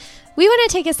We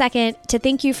want to take a second to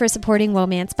thank you for supporting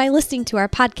Womance by listening to our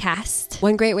podcast.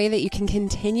 One great way that you can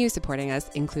continue supporting us,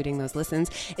 including those listens,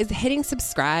 is hitting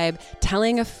subscribe,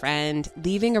 telling a friend,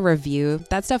 leaving a review.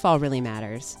 That stuff all really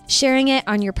matters. Sharing it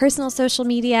on your personal social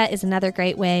media is another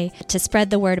great way to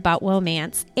spread the word about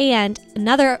Womance. And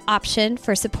another option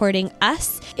for supporting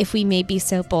us, if we may be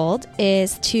so bold,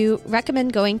 is to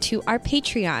recommend going to our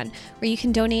Patreon, where you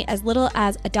can donate as little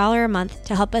as $1 a month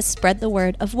to help us spread the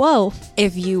word of woe.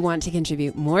 If you want to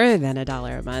contribute more than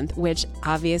 $1 a month, which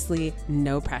obviously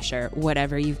no pressure,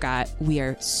 whatever you've got, we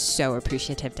are so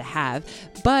appreciative to have.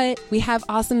 But we have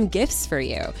awesome gifts for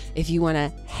you. If you want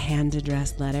a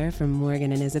hand-addressed letter from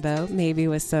Morgan and Isabeau, maybe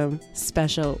with some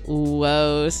special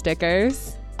whoa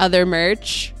stickers, other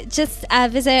merch, just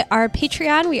visit our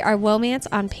Patreon. We are Womance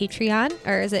on Patreon,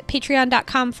 or is it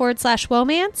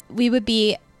patreon.com/Womance? We would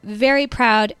be very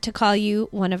proud to call you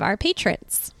one of our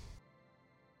patrons.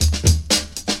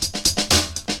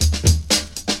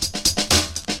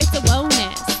 It's a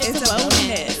wellness. It's a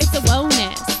wellness. It's a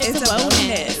wellness. It's a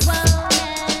wellness.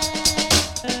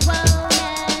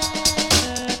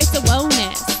 It's a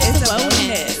wellness. It's a wellness. It's a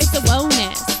wellness. It's a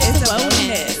wellness. It's a wellness. It's a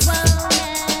wellness.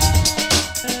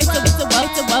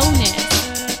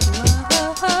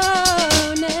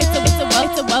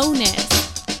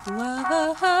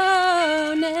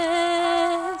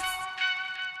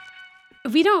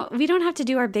 We don't have to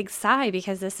do our big sigh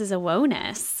because this is a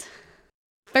wonus.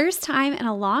 First time in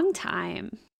a long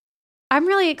time. I'm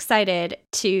really excited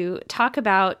to talk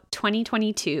about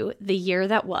 2022, the year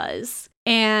that was,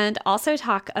 and also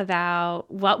talk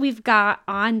about what we've got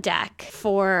on deck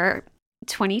for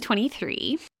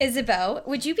 2023. Isabeau,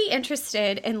 would you be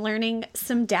interested in learning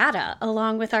some data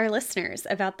along with our listeners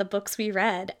about the books we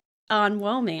read on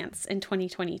Womance in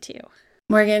 2022?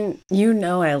 Morgan, you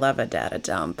know I love a data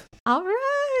dump. All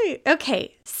right.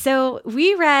 Okay, so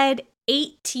we read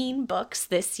 18 books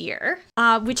this year,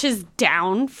 which is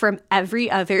down from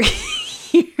every other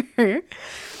year.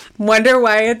 Wonder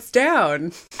why it's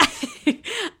down.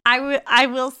 I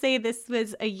will say this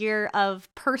was a year of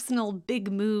personal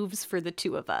big moves for the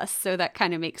two of us, so that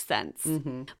kind of makes sense.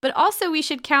 Mm-hmm. But also we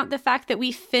should count the fact that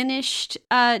we finished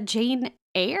Jane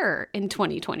Eyre in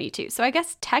 2022. So I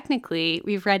guess technically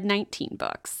we've read 19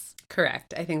 books.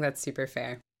 Correct. I think that's super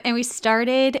fair. And we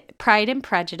started Pride and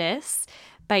Prejudice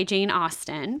by Jane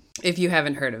Austen. If you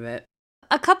haven't heard of it.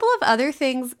 A couple of other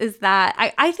things is that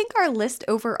I think our list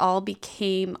overall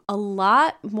became a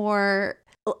lot more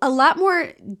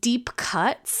deep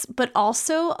cuts, but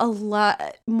also a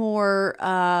lot more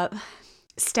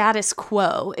status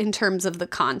quo in terms of the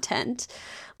content.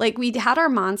 Like, we had our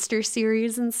monster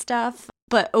series and stuff,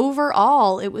 but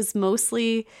overall it was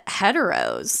mostly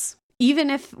heteros. Even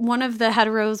if one of the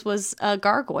heteros was a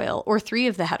gargoyle, or three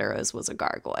of the heteros was a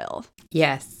gargoyle.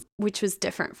 Yes. Which was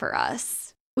different for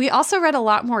us. We also read a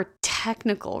lot more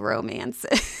technical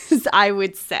romances, I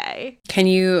would say. Can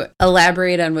you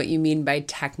elaborate on what you mean by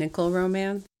technical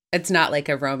romance? It's not like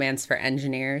a romance for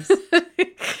engineers.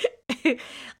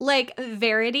 Like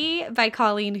Verity by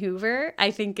Colleen Hoover,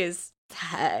 I think is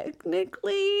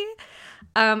technically...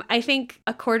 I think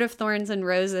A Court of Thorns and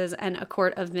Roses and A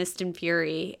Court of Mist and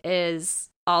Fury is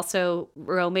also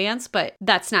romance, but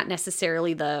that's not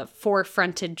necessarily the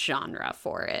forefronted genre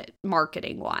for it,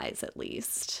 marketing-wise at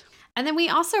least. And then we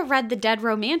also read The Dead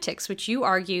Romantics, which you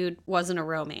argued wasn't a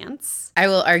romance. I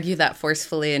will argue that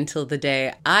forcefully until the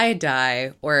day I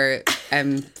die or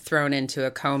am thrown into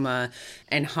a coma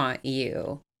and haunt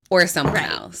you or someone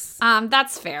else.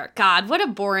 That's fair. God, what a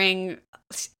boring...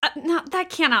 No, that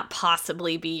cannot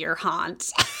possibly be your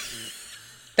haunt.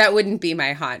 That wouldn't be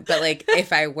my haunt, but like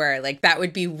if I were, like that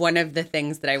would be one of the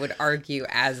things that I would argue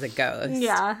as a ghost.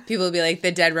 Yeah. People would be like,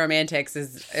 The Dead Romantics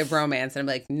is a romance. And I'm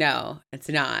like, no, it's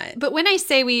not. But when I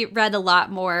say we read a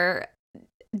lot more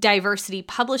diversity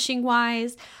publishing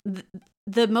wise,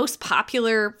 the most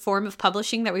popular form of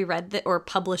publishing that we read, or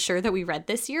publisher that we read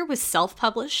this year, was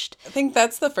self-published. I think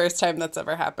that's the first time that's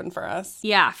ever happened for us.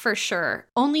 Yeah, for sure.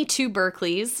 Only 2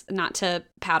 Berkeleys, not to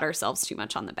pat ourselves too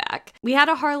much on the back. We had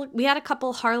a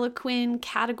couple Harlequin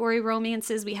category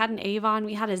romances. We had an Avon.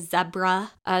 We had a Zebra.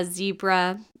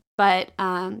 But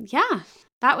yeah.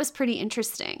 That was pretty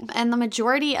interesting. And the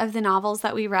majority of the novels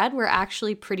that we read were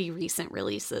actually pretty recent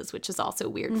releases, which is also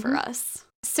weird for us.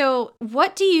 So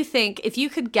what do you think, if you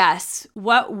could guess,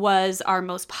 what was our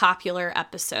most popular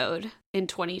episode in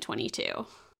 2022?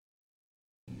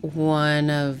 One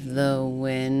of the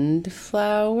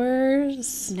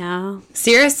Windflowers? No.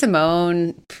 Sierra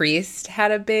Simone Priest had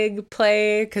a big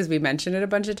play because we mentioned it a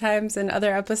bunch of times in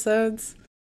other episodes.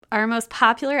 Our most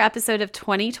popular episode of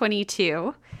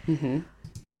 2022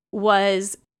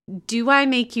 was Do I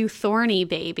Make You Thorny,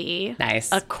 Baby?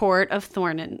 Nice. A Court of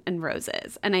Thorn and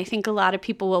Roses. And I think a lot of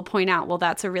people will point out, well,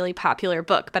 that's a really popular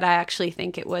book, but I actually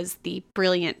think it was the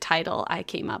brilliant title I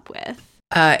came up with.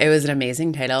 It was an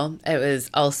amazing title. It was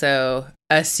also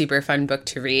a super fun book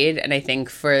to read. And I think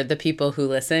for the people who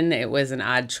listen, it was an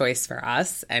odd choice for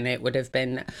us and it would have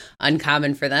been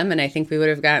uncommon for them. And I think we would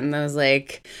have gotten those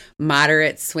like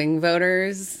moderate swing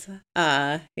voters,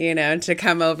 to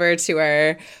come over to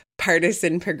our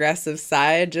partisan progressive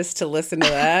side just to listen to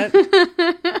that.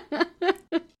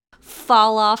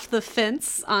 Fall off the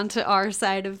fence onto our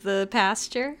side of the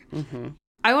pasture. Mm-hmm.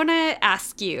 I want to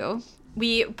ask you,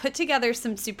 we put together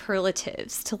some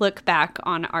superlatives to look back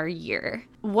on our year.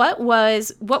 What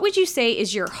would you say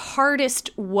is your hardest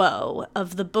woe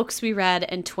of the books we read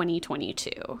in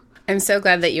 2022? I'm so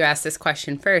glad that you asked this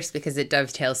question first because it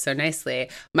dovetails so nicely.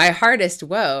 My hardest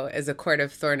woe is A Court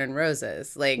of Thorn and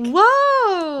Roses.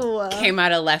 Whoa! Came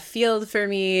out of left field for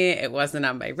me. It wasn't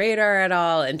on my radar at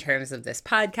all in terms of this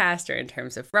podcast or in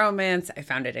terms of romance. I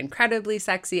found it incredibly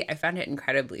sexy. I found it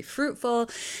incredibly fruitful.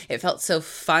 It felt so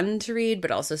fun to read,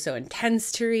 but also so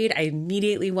intense to read. I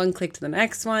immediately one-clicked the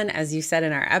next one. As you said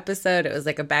in our episode, it was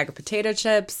like a bag of potato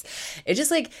chips. It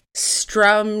just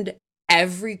strummed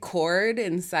every chord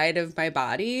inside of my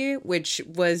body, which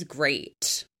was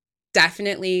great.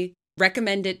 Definitely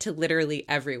recommend it to literally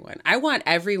everyone. I want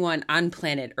everyone on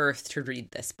planet Earth to read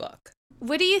this book.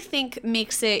 What do you think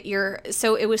makes it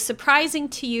so it was surprising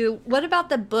to you? What about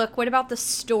the book? What about the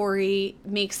story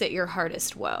makes it your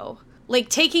hardest woe? Like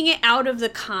taking it out of the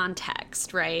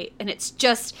context, right? And it's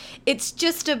just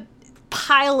a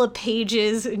pile of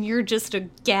pages and you're just a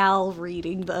gal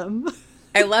reading them.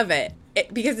 I love it.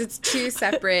 Because it's two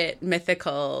separate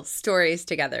mythical stories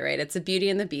together, right? It's a Beauty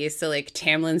and the Beast. So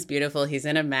Tamlin's beautiful. He's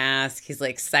in a mask. He's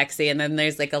sexy. And then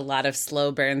there's a lot of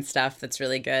slow burn stuff that's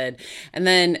really good. And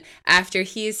then after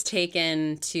he's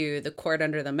taken to the court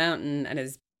under the mountain and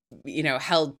is,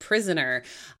 held prisoner,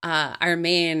 our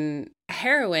main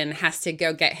heroine has to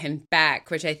go get him back,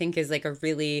 which I think is a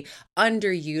really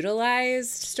underutilized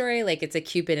story. It's a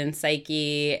Cupid and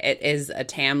Psyche. It is a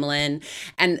Tamlin.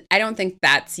 And I don't think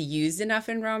that's used enough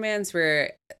in romance,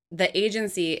 where the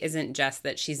agency isn't just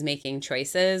that she's making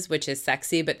choices, which is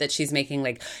sexy, but that she's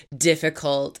making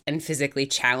difficult and physically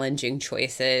challenging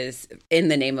choices in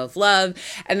the name of love.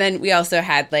 And then we also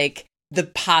had the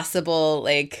possible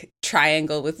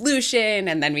triangle with Lucian,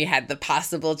 and then we had the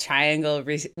possible triangle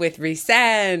with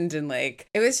Rhysand, and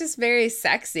it was just very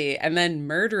sexy and then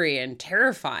murdery and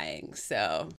terrifying.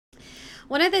 So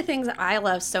one of the things that I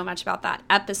love so much about that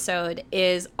episode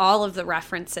is all of the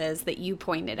references that you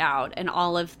pointed out and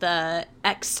all of the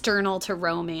external to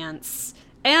romance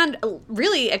and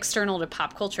really external to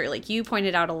pop culture. You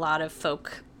pointed out a lot of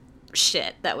folk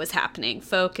shit that was happening,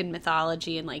 folk and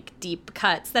mythology and deep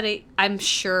cuts that I'm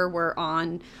sure were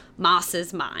on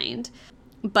Moss's mind,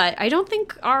 but I don't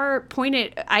think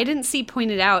I didn't see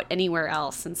pointed out anywhere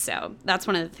else. And so that's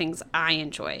one of the things I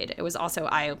enjoyed. It was also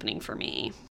eye-opening for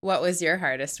me. What was your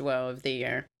hardest woe of the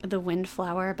year? The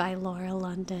Windflower by Laura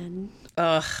London.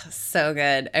 Oh, so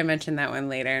good. I mentioned that one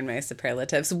later in my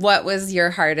superlatives. What was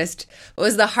the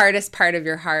hardest part of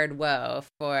your hard woe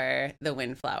for The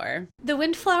Windflower? The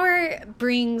Windflower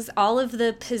brings all of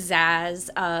the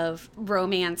pizzazz of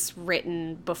romance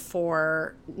written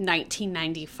before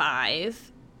 1995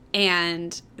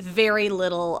 and very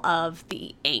little of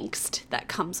the angst that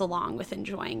comes along with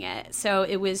enjoying it. So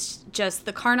it was just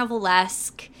the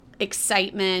carnivalesque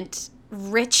excitement,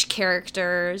 rich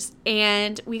characters,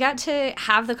 and we got to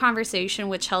have the conversation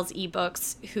with Chelsea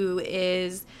eBooks, who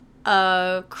is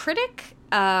a critic,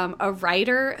 a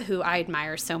writer who I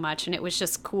admire so much, and it was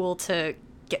just cool to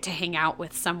get to hang out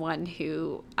with someone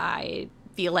who I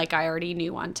feel like I already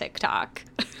knew on TikTok.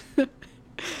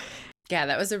 Yeah,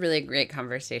 that was a really great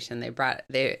conversation. They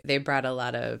brought a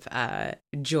lot of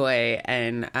joy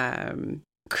and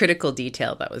critical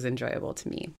detail that was enjoyable to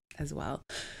me as well.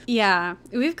 Yeah,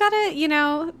 we've got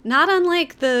to, not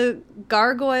unlike the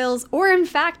Gargoyles or in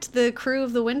fact the crew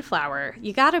of the Windflower,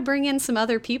 you got to bring in some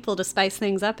other people to spice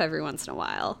things up every once in a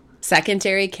while.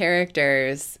 Secondary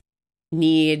characters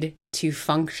need to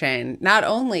function not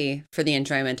only for the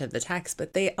enjoyment of the text,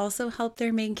 but they also help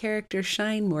their main character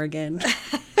shine, Morgan.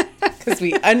 Because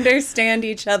we understand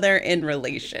each other in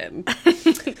relation.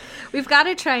 We've got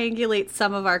to triangulate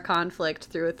some of our conflict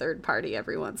through a third party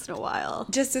every once in a while.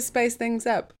 Just to spice things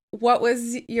up. What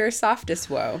was your softest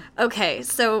woe? Okay,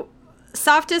 so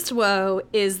softest woe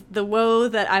is the woe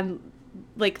that I'm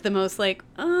the most I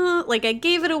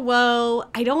gave it a woe.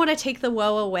 I don't want to take the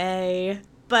woe away.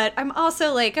 But I'm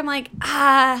also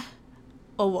a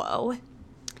woe.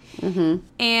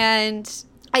 And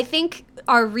I think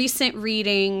our recent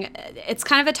reading, it's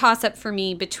kind of a toss-up for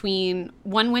me between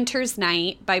One Winter's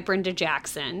Night by Brenda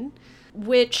Jackson,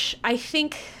 which I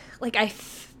think,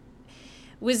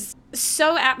 was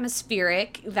so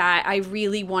atmospheric that I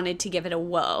really wanted to give it a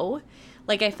whoa.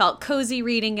 Like, I felt cozy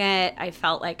reading it. I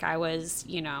felt like I was,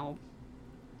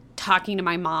 talking to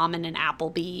my mom in an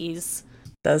Applebee's.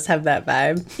 Does have that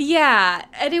vibe. Yeah,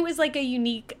 and it was like a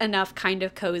unique enough kind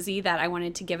of cozy that I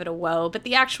wanted to give it a whoa. But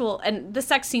the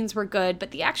sex scenes were good,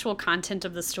 but the actual content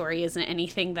of the story isn't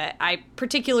anything that I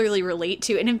particularly relate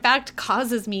to, and in fact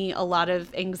causes me a lot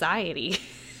of anxiety.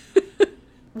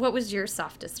 What was your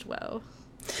softest whoa?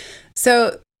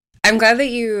 So I'm glad that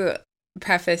you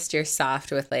prefaced your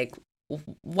soft with like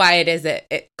why it is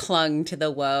it clung to the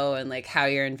woe and like how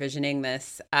you're envisioning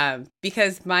this,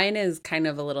 because mine is kind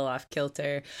of a little off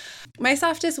kilter. My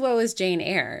softest woe is Jane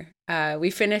Eyre. We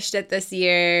finished it this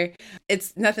year.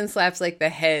 It's nothing slaps like the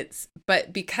hits,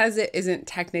 but because it isn't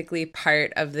technically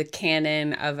part of the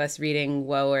canon of us reading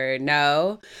woe or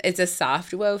no, it's a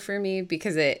soft woe for me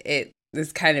because it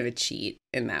is kind of a cheat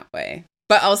in that way.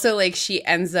 But also, like, she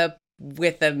ends up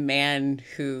with a man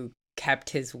who kept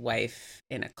his wife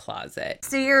in a closet.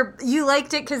 So you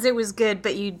liked it because it was good,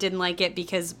 but you didn't like it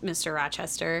because Mr.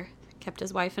 Rochester kept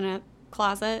his wife in a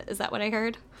closet? Is that what I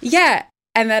heard? Yeah,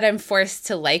 and that I'm forced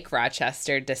to like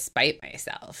Rochester despite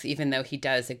myself, even though he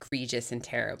does egregious and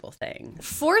terrible things.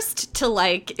 Forced to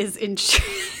like is an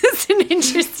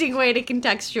interesting way to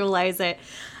contextualize it.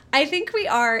 I think we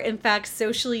are, in fact,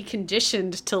 socially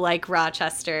conditioned to like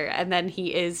Rochester, and then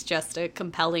he is just a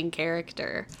compelling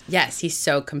character. Yes, he's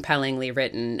so compellingly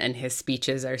written, and his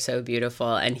speeches are so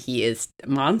beautiful, and he is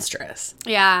monstrous.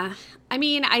 Yeah. I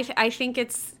mean, I think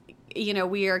it's,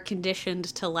 we are conditioned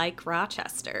to like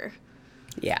Rochester.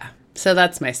 Yeah. So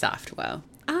that's my soft woe.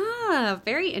 Ah,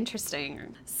 very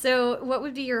interesting. So what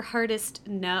would be your hardest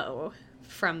no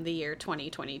from the year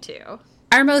 2022?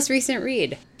 Our most recent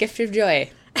read, Gift of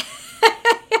Joy.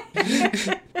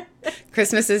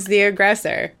 Christmas is the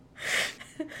aggressor.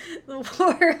 The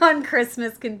war on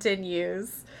Christmas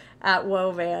continues at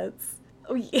Womance.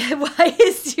 Why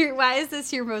is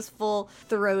this your most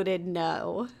full-throated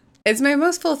no? It's my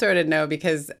most full-throated no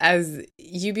because, as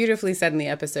you beautifully said in the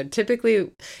episode,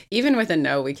 typically, even with a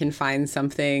no, we can find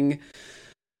something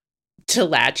to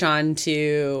latch on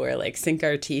to or like sink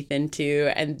our teeth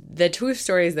into. And the two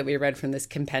stories that we read from this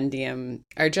compendium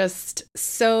are just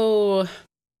so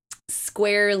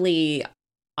squarely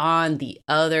on the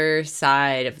other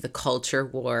side of the culture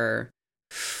war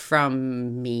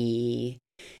from me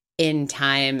in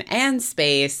time and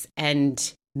space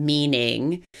and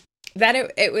meaning that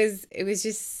it was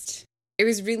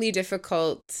really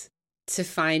difficult to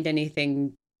find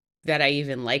anything that I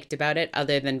even liked about it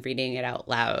other than reading it out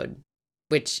loud,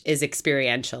 which is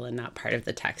experiential and not part of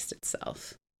the text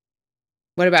itself.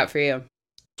 What about for you?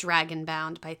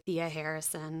 Dragonbound by Thea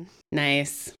Harrison.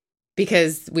 Nice.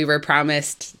 Because we were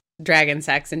promised dragon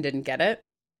sex and didn't get it?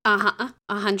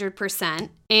 100%.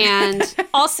 And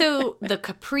also the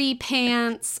capri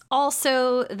pants,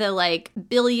 also the like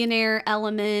billionaire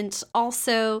element,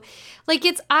 also like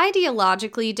it's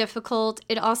ideologically difficult.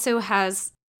 It also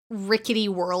has rickety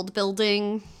world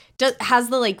building. Has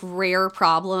the like rare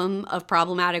problem of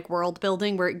problematic world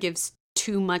building where it gives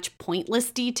too much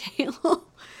pointless detail.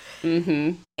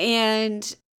 Mm-hmm.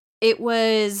 And it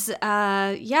was,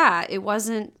 it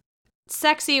wasn't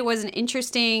sexy. It wasn't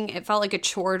interesting. It felt like a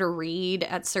chore to read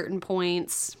at certain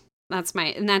points. That's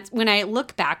when I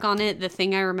look back on it, the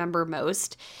thing I remember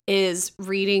most is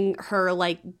reading her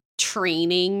like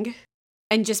training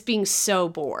and just being so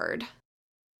bored.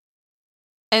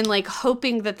 And like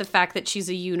hoping that the fact that she's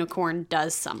a unicorn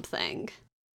does something.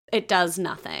 It does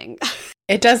nothing.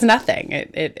 It does nothing.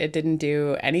 It didn't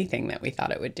do anything that we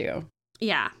thought it would do.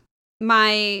 Yeah.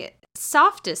 My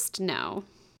softest no.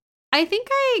 I think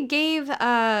I gave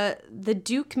The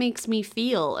Duke Makes Me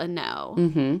Feel a no.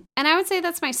 Mm-hmm. And I would say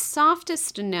that's my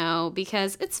softest no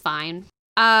because it's fine.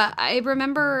 I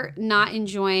remember not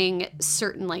enjoying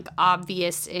certain like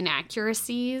obvious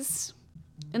inaccuracies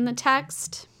in the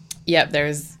text. Yep, there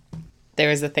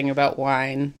was a thing about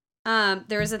wine.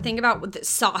 There was a thing about the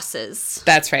sauces.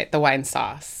 That's right, the wine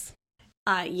sauce.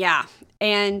 Yeah.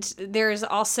 And there's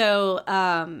also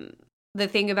the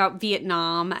thing about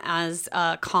Vietnam as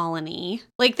a colony.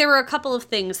 Like, there were a couple of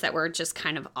things that were just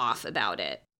kind of off about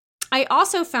it. I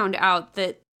also found out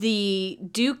that The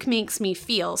Duke Makes Me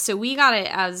Feel, so you got it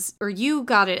as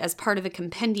part of a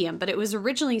compendium, but it was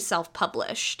originally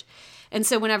self-published. And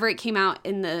so whenever it came out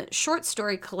in the short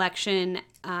story collection,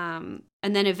 and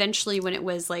then eventually when it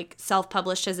was like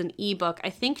self-published as an ebook, I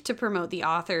think to promote the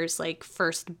author's like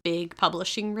first big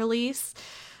publishing release,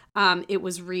 it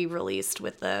was re-released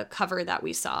with the cover that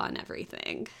we saw and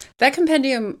everything. That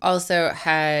compendium also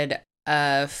had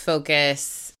a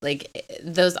focus, like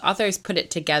those authors put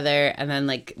it together and then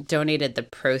like donated the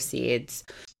proceeds.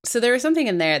 So there was something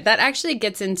in there that actually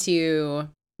gets into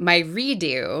my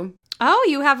redo. Oh,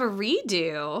 you have a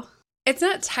redo. It's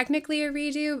not technically a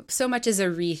redo so much as a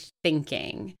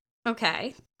rethinking.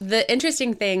 Okay. The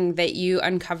interesting thing that you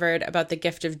uncovered about The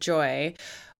Gift of Joy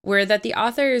were that the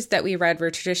authors that we read were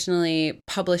traditionally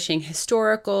publishing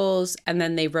historicals, and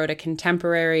then they wrote a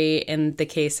contemporary in the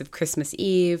case of Christmas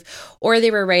Eve, or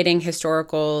they were writing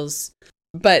historicals,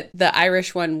 but the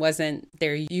Irish one wasn't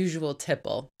their usual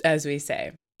tipple, as we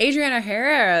say. Adriana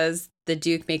Herrera's The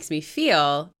Duke Makes Me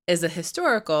Feel is a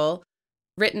historical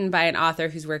written by an author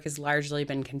whose work has largely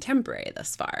been contemporary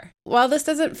thus far. While this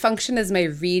doesn't function as my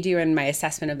redo and my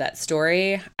assessment of that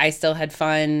story, I still had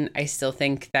fun. I still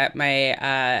think that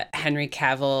my Henry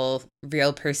Cavill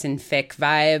real person fic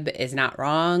vibe is not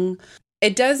wrong.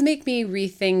 It does make me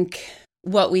rethink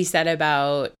what we said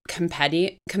about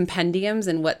compendiums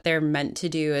and what they're meant to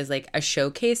do as like a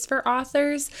showcase for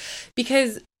authors.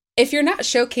 Because if you're not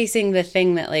showcasing the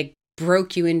thing that like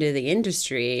broke you into the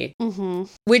industry,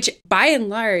 which by and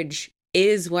large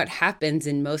is what happens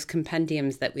in most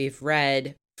compendiums that we've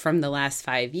read from the last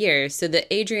 5 years. So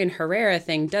the Adriana Herrera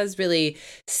thing does really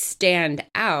stand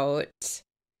out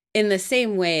in the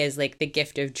same way as like the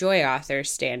Gift of Joy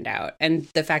authors stand out. And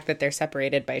the fact that they're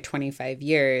separated by 25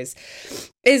 years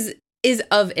is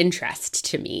of interest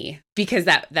to me, because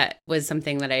that was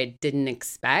something that I didn't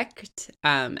expect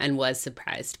and was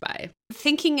surprised by.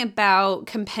 Thinking about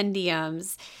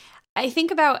compendiums, I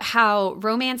think about how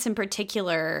romance in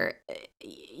particular,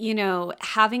 you know,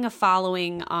 having a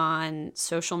following on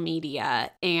social media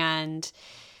and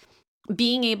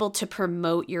being able to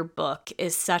promote your book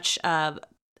is such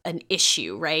an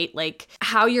issue, right? Like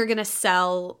how you're going to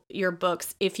sell your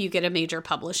books if you get a major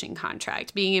publishing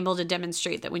contract, being able to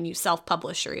demonstrate that when you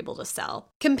self-publish, you're able to sell.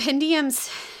 Compendiums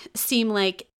seem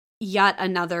like yet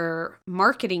another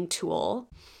marketing tool,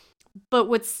 but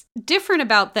what's different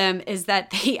about them is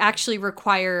that they actually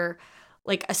require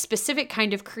like a specific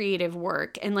kind of creative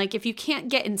work. And like, if you can't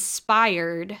get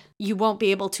inspired, you won't be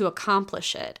able to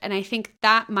accomplish it. And I think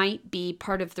that might be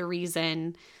part of the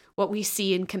reason what we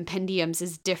see in compendiums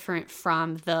is different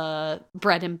from the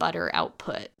bread and butter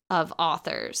output of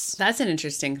authors. That's an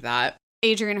interesting thought.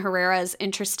 Adriana Herrera is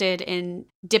interested in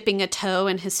dipping a toe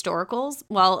in historicals,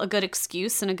 while a good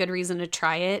excuse and a good reason to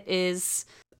try it is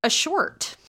a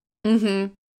short.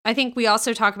 I think we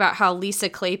also talk about how Lisa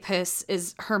Kleypas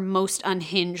is her most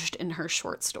unhinged in her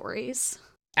short stories.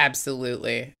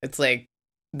 Absolutely. It's like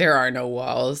there are no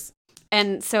walls.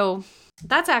 And so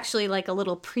that's actually like a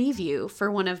little preview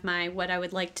for one of my what I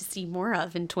would like to see more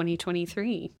of in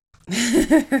 2023.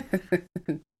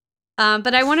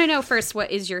 But I want to know first, what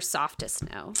is your softest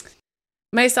no?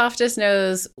 My softest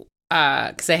no's,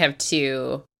 because I have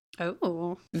two.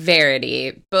 Oh.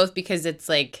 Verity, both because it's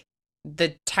like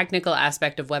the technical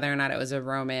aspect of whether or not it was a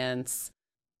romance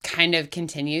kind of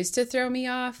continues to throw me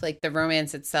off. Like the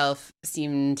romance itself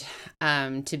seemed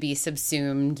to be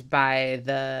subsumed by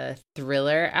the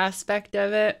thriller aspect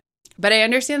of it. But I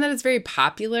understand that it's very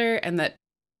popular and that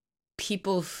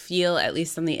people feel, at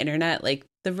least on the internet, like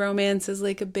the romance is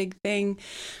like a big thing.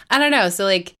 I don't know. So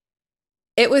like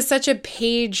it was such a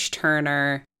page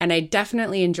turner and I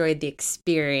definitely enjoyed the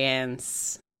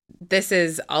experience. This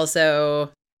is also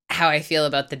how I feel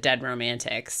about the Dead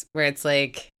Romantics, where it's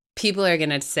like, people are going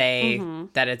to say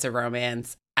that it's a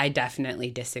romance. I definitely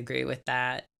disagree with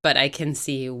that, but I can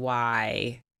see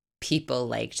why people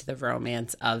liked the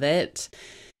romance of it.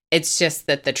 It's just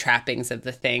that the trappings of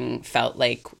the thing felt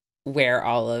like where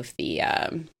all of the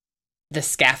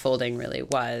scaffolding really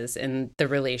was, and the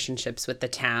relationships with the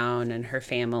town and her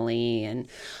family and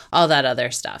all that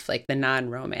other stuff, like the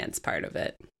non-romance part of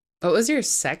it. What was your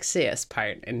sexiest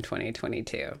part in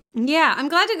 2022? Yeah, I'm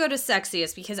glad to go to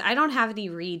sexiest because I don't have any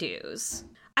redos.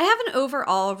 I have an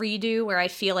overall redo where I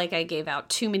feel like I gave out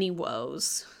too many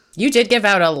woes. You did give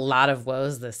out a lot of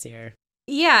woes this year.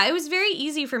 Yeah, it was very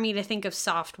easy for me to think of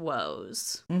soft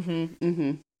woes.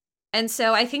 And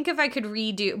so I think if I could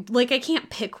redo, like I can't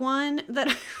pick one that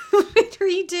I would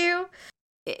redo.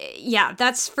 Yeah,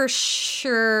 that's for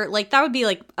sure. Like that would be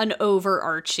like an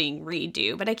overarching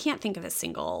redo, but I can't think of a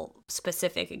single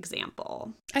specific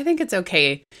example. I think it's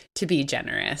okay to be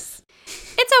generous.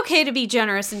 It's it's okay to be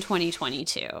generous in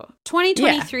 2022.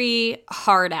 2023,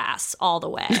 hard ass all the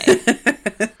way.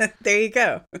 There you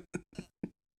go.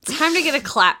 Time to get a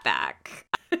clap back.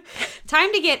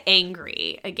 Time to get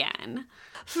angry again.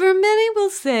 For many will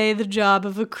say the job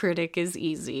of a critic is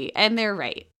easy, and they're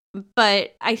right.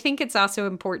 But I think it's also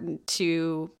important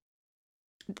to,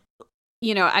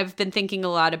 I've been thinking a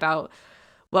lot about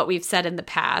what we've said in the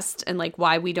past and like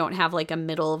why we don't have like a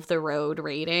middle of the road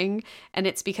rating. And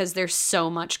it's because there's so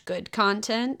much good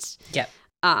content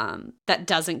that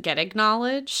doesn't get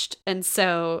acknowledged. And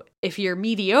so if you're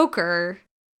mediocre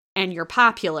and you're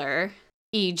popular,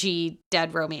 e.g.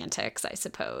 Dead Romantics, I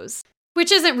suppose,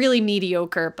 which isn't really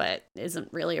mediocre, but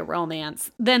isn't really a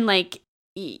romance, then like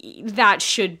that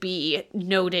should be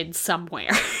noted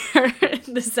somewhere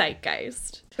in the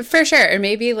zeitgeist. For sure. Or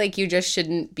maybe like you just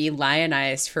shouldn't be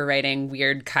lionized for writing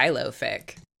weird Kylo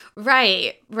fic.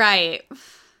 Right.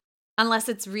 Unless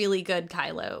it's really good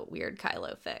weird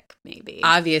Kylo fic, maybe.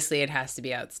 Obviously it has to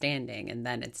be outstanding and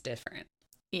then it's different.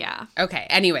 Yeah. Okay.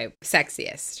 Anyway,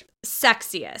 sexiest.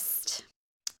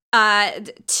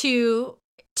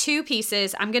 Two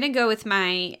pieces. I'm going to go with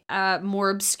my more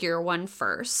obscure one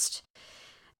first.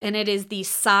 And it is the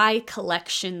Psy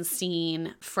collection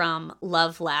scene from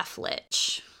Love, Laugh,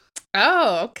 Lich.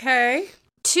 Oh, okay.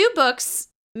 2 books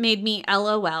made me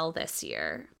LOL this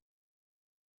year.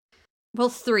 Well,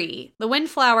 3. The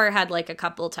Windflower had like a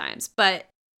couple times, but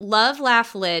Love,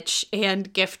 Laugh, Lich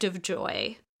and Gift of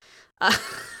Joy.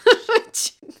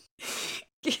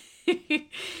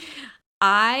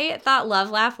 I thought Love,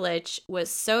 Laugh, Lich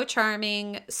was so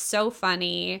charming, so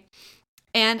funny.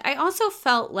 And I also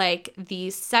felt like the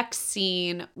sex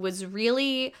scene was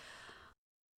really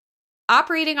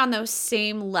operating on those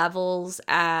same levels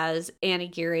as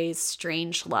Aniguire's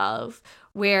Strange Love,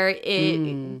 where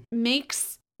it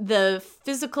makes the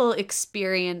physical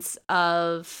experience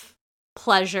of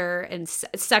pleasure and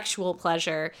sexual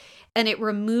pleasure, and it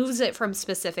removes it from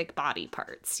specific body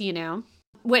parts,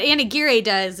 What Aniguire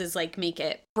does is like make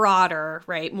it broader,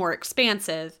 right? More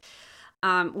expansive.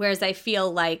 Whereas I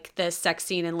feel like the sex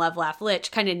scene in Love, Laugh,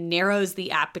 Lich kind of narrows the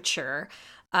aperture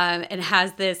and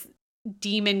has this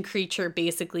demon creature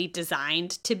basically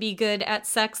designed to be good at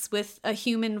sex with a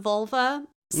human vulva.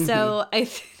 Mm-hmm. So I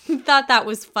thought that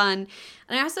was fun.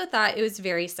 And I also thought it was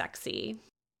very sexy.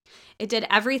 It did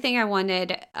everything I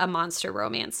wanted a monster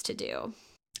romance to do.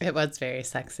 It was very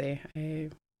sexy.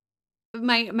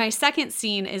 My second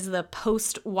scene is the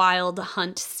post-Wild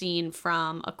Hunt scene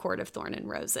from A Court of Thorn and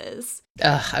Roses.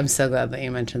 Ugh, I'm so glad that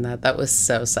you mentioned that. That was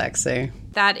so sexy.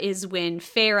 That is when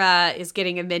Feyre is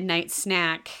getting a midnight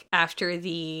snack after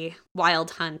the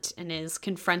Wild Hunt and is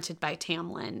confronted by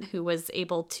Tamlin, who was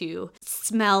able to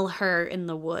smell her in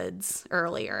the woods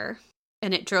earlier.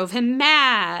 And it drove him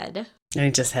mad. And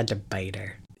he just had to bite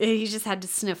her. He just had to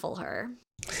sniffle her.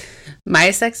 My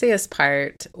sexiest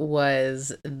part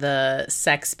was the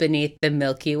sex beneath the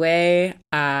Milky Way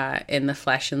in The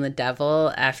Flesh and the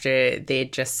Devil after they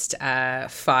just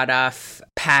fought off a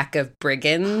pack of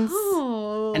brigands.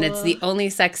 Oh. And it's the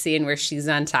only sex scene where she's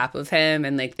on top of him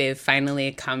and like they've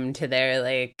finally come to their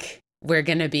like, we're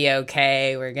going to be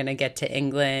okay. We're going to get to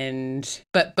England.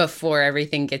 But before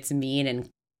everything gets mean and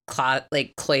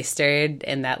cloistered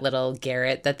in that little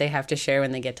garret that they have to share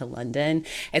when they get to London.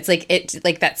 It's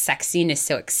like that sex scene is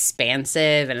so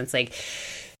expansive and it's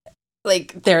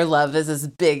like their love is as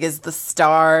big as the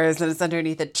stars and it's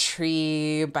underneath a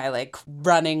tree by like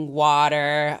running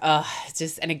water.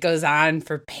 And it goes on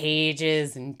for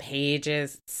pages and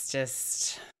pages.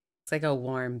 It's like a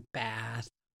warm bath.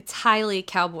 It's highly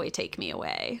Cowboy Take Me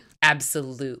Away.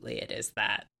 Absolutely, it is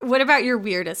that. What about your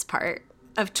weirdest part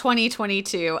of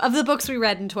 2022, of the books we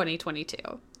read in 2022?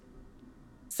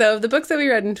 So the books that we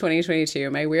read in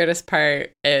 2022, my weirdest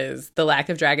part is the lack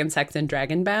of dragon sex in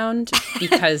Dragonbound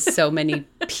because so many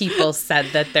people said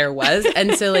that there was.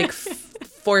 And so like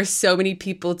for so many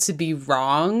people to be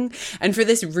wrong and for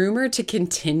this rumor to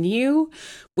continue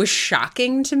was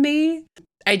shocking to me.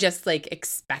 I just like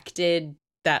expected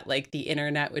that like the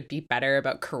internet would be better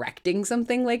about correcting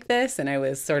something like this. And I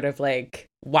was sort of like,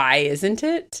 why isn't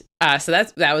it? So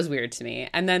that was weird to me.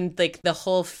 And then like the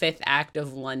whole 5th act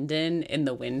of London in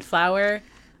The Windflower.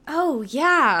 Oh,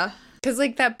 yeah. Because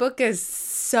like that book is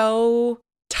so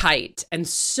tight and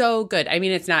so good. I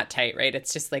mean, it's not tight, right?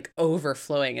 It's just like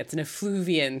overflowing. It's an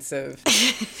effluviance of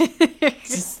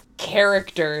just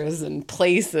characters and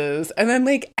places. And then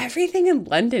like everything in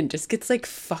London just gets like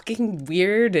fucking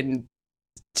weird and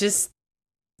just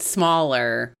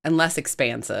smaller and less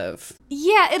expansive.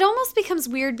 Yeah, it almost becomes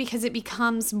weird because it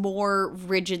becomes more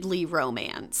rigidly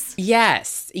romance.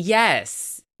 Yes.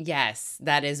 Yes,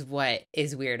 that is what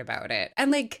is weird about it.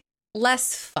 And like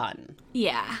less fun.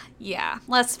 Yeah.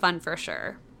 Less fun for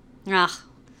sure. Ugh.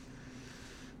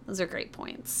 Those are great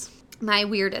points. My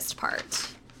weirdest part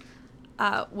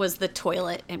was the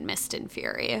toilet in Mist and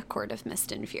Fury, A Court of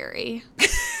Mist and Fury.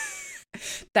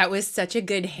 That was such a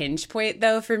good hinge point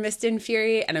though for Mist and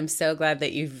Fury, and I'm so glad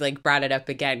that you've like brought it up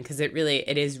again, because it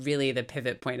is really the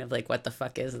pivot point of like, what the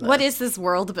fuck is this? What is this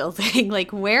world building?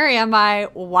 Like, where am I?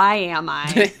 Why am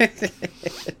I?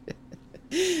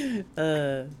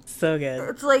 So good.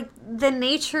 It's like the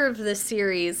nature of the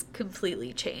series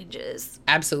completely changes.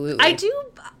 Absolutely.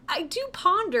 I do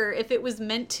ponder if it was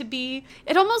meant to be.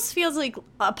 It almost feels like,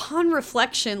 upon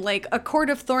reflection, like A Court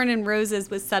of Thorn and Roses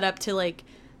was set up to like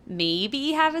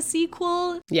maybe have a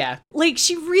sequel. Yeah. Like,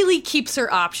 she really keeps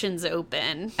her options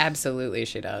open. Absolutely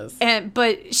she does.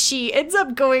 But she ends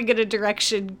up going in a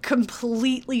direction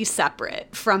completely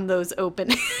separate from those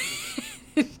open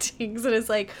endings. And it's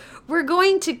like, we're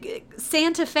going to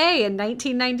Santa Fe in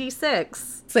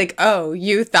 1996. It's like, oh,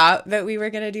 you thought that we were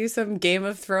going to do some Game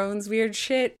of Thrones weird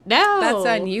shit? No. That's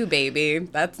on you, baby.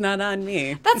 That's not on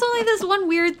me. That's only this one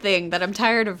weird thing that I'm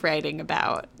tired of writing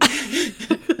about.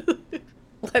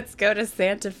 Let's go to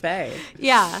Santa Fe.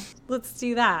 Yeah, let's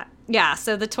do that. Yeah,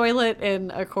 so the toilet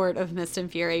in A Court of Mist and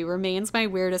Fury remains my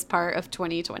weirdest part of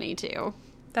 2022.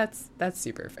 That's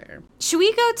super fair. Should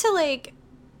we go to, like,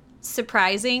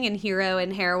 surprising and hero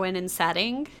and heroine and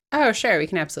setting? Oh, sure. We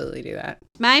can absolutely do that.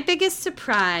 My biggest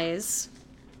surprise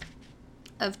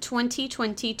of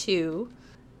 2022...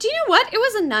 Do you know what? It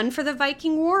was a nun for the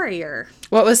Viking warrior.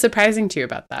 What was surprising to you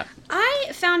about that?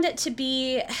 I found it to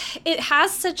be, it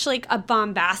has such like a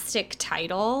bombastic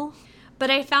title, but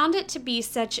I found it to be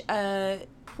such a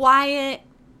quiet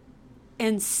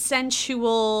and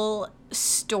sensual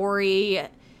story,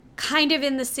 kind of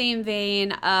in the same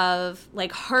vein of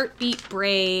like Heartbeat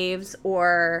Braves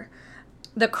or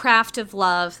The Craft of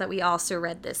Love that we also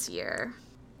read this year.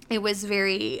 It was a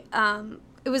very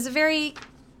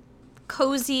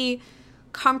cozy,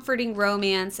 comforting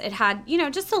romance. It had,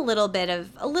 just a little bit of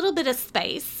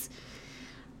spice.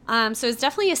 So it's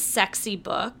definitely a sexy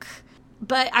book,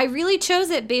 but I really chose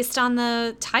it based on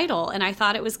the title, and I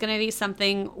thought it was going to be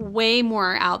something way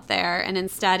more out there, and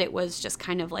instead it was just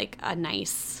kind of like a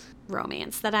nice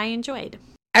romance that I enjoyed.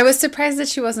 I was surprised that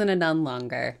she wasn't a nun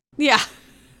longer. Yeah.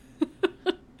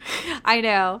 I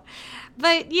know.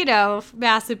 But,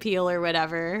 mass appeal or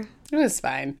whatever. It was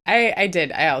fine. I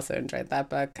did. I also enjoyed that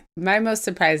book. My most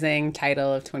surprising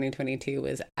title of 2022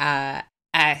 was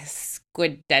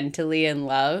Accidentally in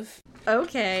Love.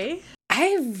 Okay.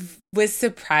 I was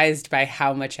surprised by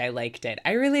how much I liked it.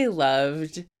 I really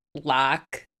loved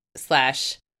Locke /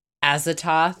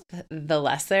 Azathoth the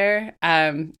Lesser.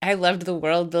 I loved the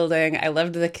world building. I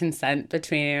loved the consent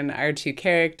between our two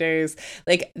characters.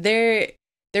 Like, there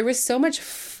was so much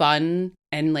fun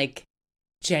and like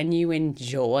genuine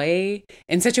joy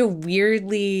in such a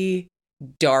weirdly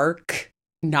dark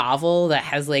novel that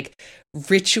has like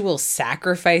ritual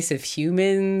sacrifice of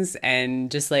humans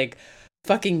and just like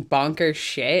fucking bonkers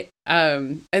shit.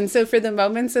 And so for the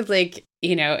moments of like,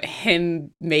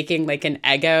 him making like an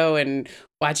Eggo and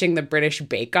watching the British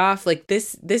Bake Off, like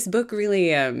this book really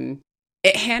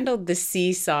it handled the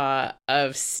seesaw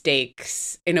of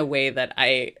stakes in a way that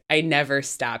I never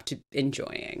stopped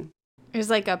enjoying. There's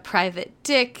like a private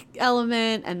dick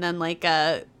element and then like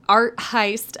a art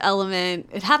heist element.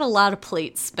 It had a lot of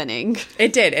plate spinning.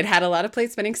 It did. It had a lot of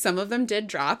plate spinning. Some of them did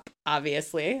drop,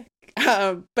 obviously.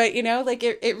 But, like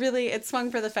it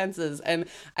swung for the fences, and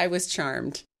I was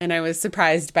charmed, and I was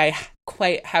surprised by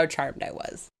quite how charmed I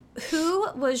was.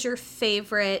 Who was your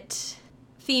favorite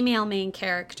female main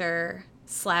character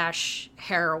 /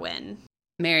 heroine?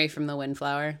 Mary from The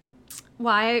Windflower.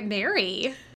 Why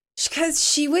Mary? Because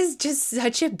she was just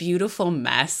such a beautiful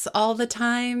mess all the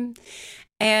time.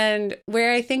 And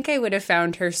where I think I would have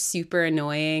found her super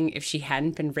annoying if she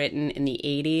hadn't been written in the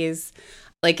 80s.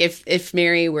 Like if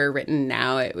Mary were written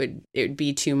now, it would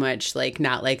be too much like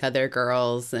Not Like Other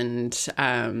Girls and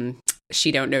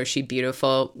She Don't Know She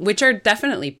Beautiful, which are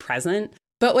definitely present.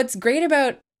 But what's great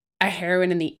about a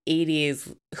heroine in the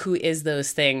 80s who is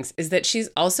those things is that she's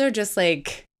also just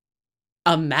like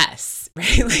a mess,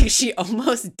 right? Like she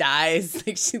almost dies.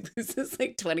 Like she loses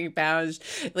like 20 pounds.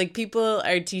 Like people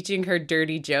are teaching her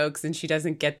dirty jokes and she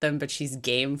doesn't get them, but she's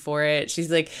game for it. She's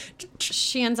like,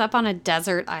 she ends up on a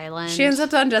desert island.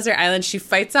 She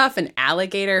fights off an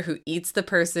alligator who eats the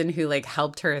person who like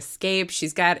helped her escape. She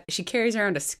carries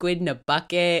around a squid in a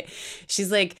bucket.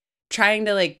 She's like trying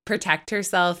to like protect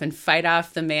herself and fight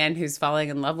off the man who's falling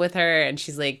in love with her. And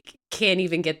she's like, can't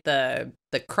even get the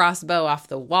crossbow off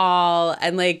the wall.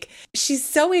 And like, she's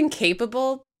so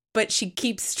incapable, but she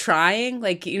keeps trying.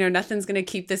 Like, you know, nothing's going to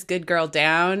keep this good girl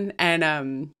down.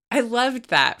 And I loved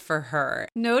that for her.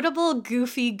 Notable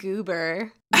goofy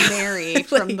goober, Mary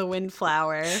from Like, The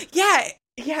Windflower.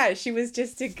 Yeah, she was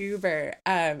just a goober.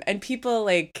 And people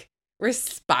like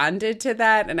responded to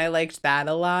that, and I liked that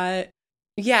a lot.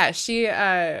 Yeah, she's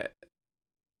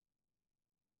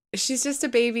just a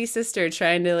baby sister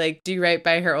trying to like do right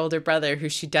by her older brother who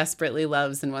she desperately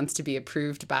loves and wants to be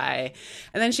approved by.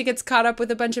 And then she gets caught up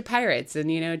with a bunch of pirates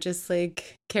and, you know, just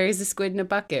like carries a squid in a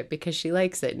bucket because she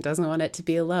likes it and doesn't want it to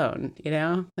be alone, you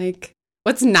know? Like,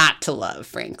 what's not to love,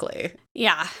 frankly?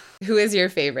 Yeah. Who is your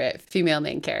favorite female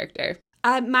main character?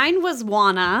 Mine was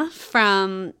Juana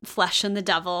from Flesh and the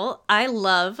Devil. I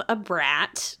love a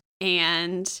brat,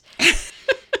 and I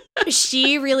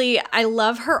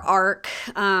love her arc.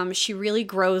 She really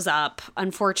grows up.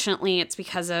 Unfortunately, it's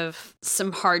because of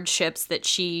some hardships that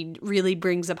she really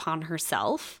brings upon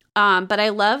herself. But I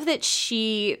love that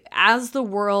she, as the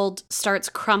world starts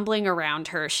crumbling around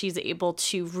her, she's able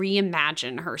to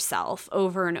reimagine herself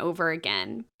over and over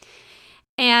again.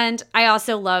 And I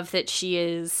also love that she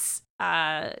is,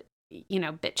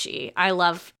 bitchy. I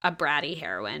love a bratty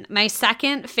heroine. My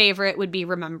second favorite would be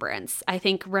Remembrance. I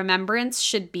think Remembrance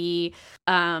should be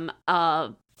a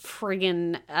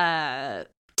friggin'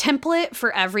 template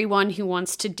for everyone who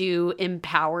wants to do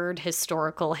empowered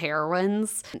historical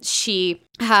heroines. She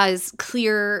has a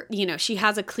clear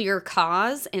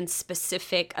cause and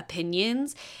specific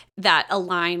opinions that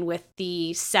align with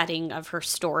the setting of her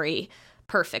story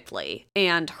perfectly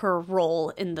and her role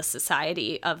in the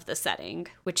society of the setting,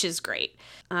 which is great.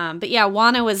 But yeah,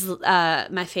 Juana was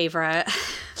my favorite.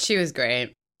 She was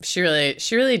great. She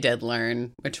really did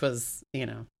learn, which was, you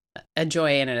know, a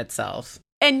joy in it itself.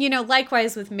 And, you know,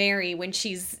 likewise with Mary, when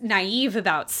she's naive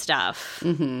about stuff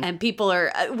and people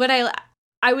are, what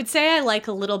I would say I like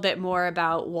a little bit more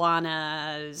about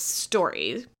Juana's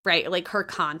story, right? Like her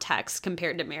context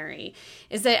compared to Mary,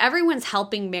 is that everyone's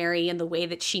helping Mary in the way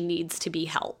that she needs to be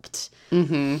helped.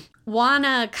 Mm-hmm.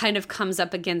 Juana kind of comes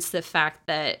up against the fact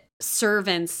that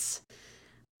servants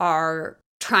are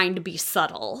trying to be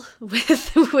subtle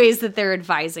with the ways that they're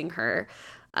advising her.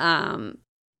 And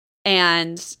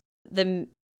the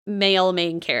male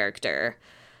main character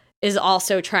is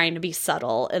also trying to be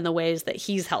subtle in the ways that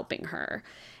he's helping her.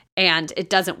 And it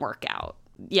doesn't work out.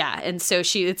 Yeah. And so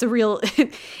it's a real,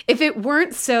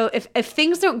 if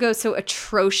things don't go so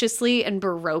atrociously and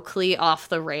baroquely off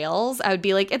the rails, I would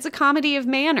be like, it's a comedy of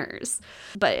manners.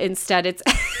 But instead it's,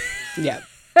 yeah.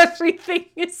 Everything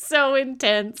is so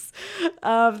intense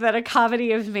that a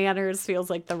comedy of manners feels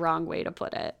like the wrong way to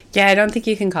put it. Yeah, I don't think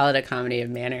you can call it a comedy of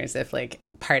manners if like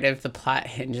part of the plot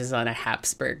hinges on a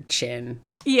Habsburg chin.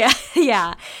 Yeah,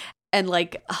 yeah. And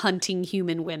like hunting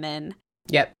human women.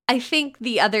 Yep. I think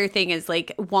the other thing is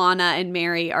like Juana and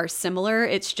Mary are similar.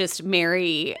 It's just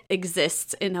Mary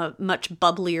exists in a much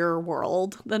bubblier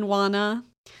world than Juana.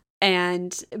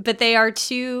 But they are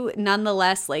two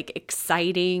nonetheless like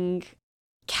exciting,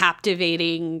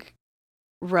 captivating,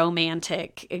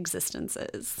 romantic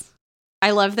existences. I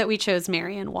love that we chose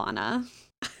Mary and Juana.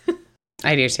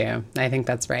 I do too. I think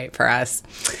that's right for us.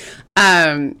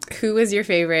 Who was your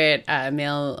favorite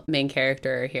male main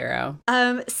character or hero?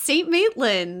 Saint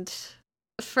Maitland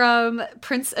from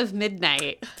Prince of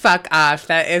Midnight. Fuck off.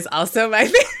 That is also my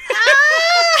favorite.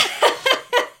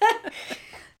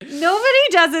 Nobody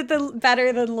does it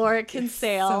better than Laura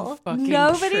Kinsale. So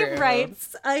Nobody true.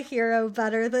 writes a hero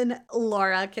better than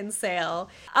Laura Kinsale.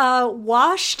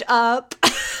 Washed up,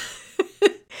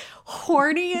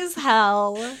 horny as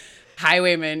hell,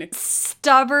 Highwayman,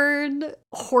 stubborn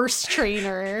horse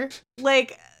trainer.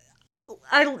 Like,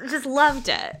 I just loved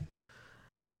it.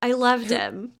 I loved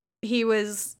him. He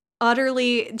was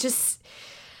utterly just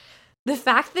the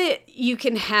fact that you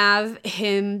can have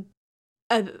him,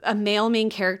 a male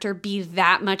main character, be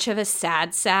that much of a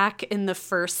sad sack in the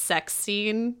first sex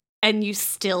scene and you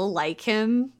still like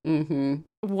him. Mm-hmm.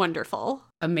 Wonderful.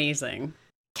 Amazing.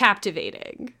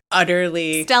 Captivating.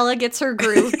 Utterly. Stella gets her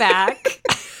groove back.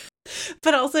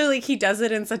 But also like he does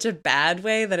it in such a bad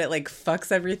way that it like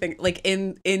fucks everything, like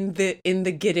in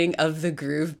the getting of the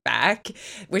groove back,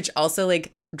 which also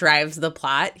like drives the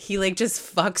plot. He like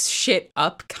just fucks shit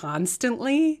up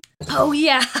constantly. Oh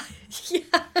yeah.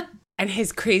 Yeah. And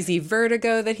his crazy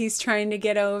vertigo that he's trying to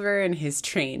get over, and his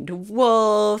trained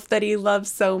wolf that he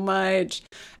loves so much.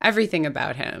 Everything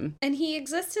about him. And he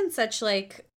exists in such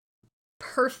like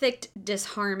perfect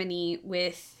disharmony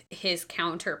with his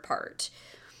counterpart.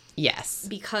 Yes.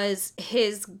 Because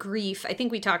his grief, I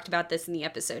think we talked about this in the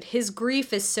episode, his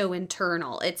grief is so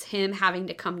internal. It's him having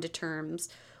to come to terms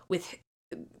with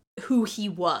who he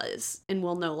was and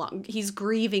will no longer. He's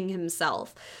grieving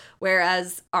himself.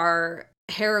 Whereas our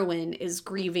heroine is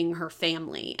grieving her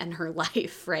family and her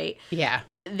life, right? Yeah.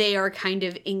 They are kind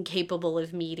of incapable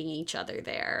of meeting each other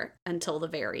there until the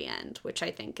very end, which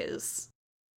I think is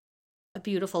a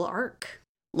beautiful arc.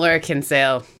 Laura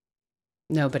Kinsale.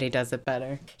 Nobody does it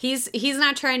better. He's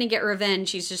not trying to get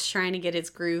revenge. He's just trying to get his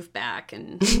groove back,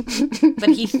 but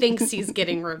he thinks he's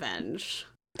getting revenge.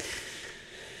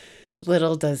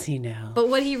 Little does he know. But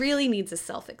what he really needs is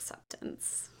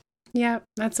self-acceptance. Yeah,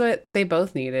 that's what they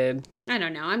both needed. I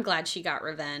don't know. I'm glad she got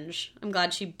revenge. I'm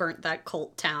glad she burnt that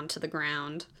cult town to the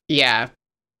ground. Yeah.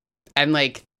 And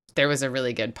like, there was a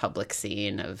really good public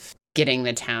scene of getting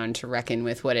the town to reckon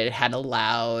with what it had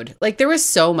allowed. Like, there was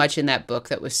so much in that book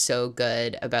that was so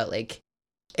good about like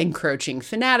encroaching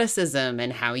fanaticism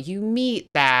and how you meet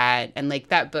that. And like,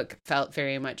 that book felt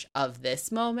very much of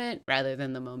this moment rather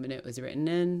than the moment it was written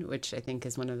in, which I think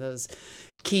is one of those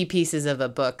key pieces of a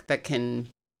book that can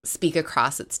speak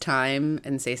across its time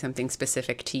and say something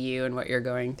specific to you and what you're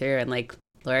going through. And like,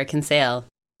 Laura Kinsale,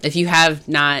 if you have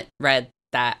not read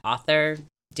that author,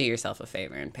 do yourself a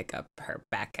favor and pick up her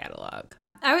back catalog.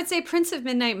 I would say Prince of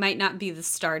Midnight might not be the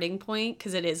starting point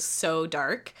because it is so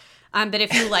dark. But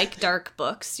if you like dark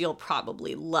books, you'll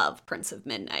probably love Prince of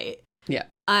Midnight. Yeah.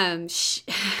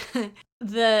 The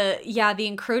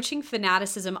encroaching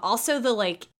fanaticism, also the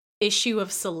like issue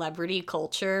of celebrity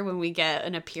culture when we get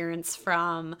an appearance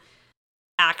from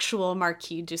actual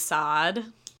Marquis de Sade.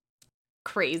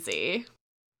 Crazy.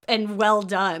 And well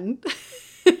done.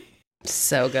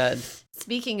 So good.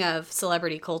 Speaking of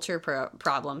celebrity culture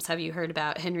problems, have you heard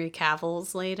about Henry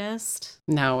Cavill's latest?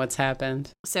 No, what's happened?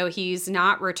 So he's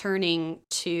not returning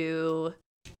to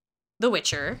The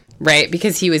Witcher. Right,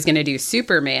 because he was going to do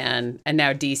Superman, and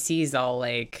now DC's all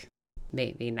like,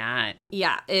 maybe not.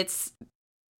 Yeah, it's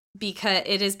because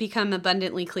it has become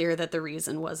abundantly clear that the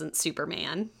reason wasn't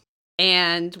Superman.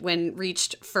 And when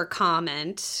reached for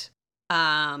comment,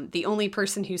 the only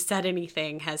person who said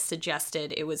anything has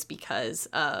suggested it was because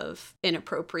of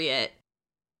inappropriate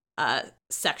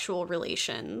sexual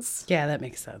relations. Yeah, that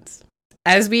makes sense.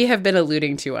 As we have been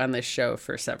alluding to on this show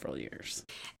for several years.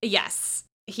 Yes.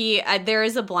 There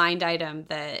is a blind item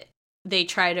that they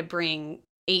try to bring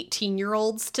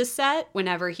 18-year-olds to set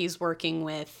whenever he's working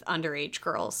with underage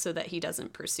girls so that he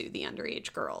doesn't pursue the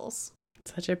underage girls.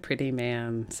 Such a pretty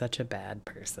man, such a bad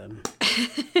person.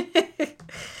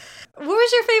 What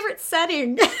was your favorite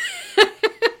setting?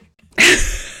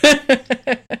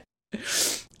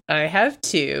 I have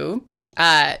two.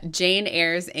 Jane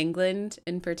Eyre's England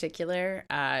in particular.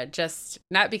 Just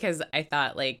not because I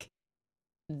thought like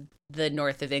the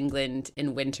north of England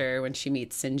in winter when she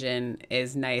meets St. John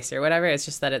is nice or whatever. It's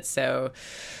just that it's so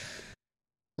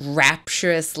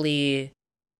rapturously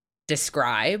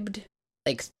described.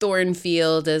 Like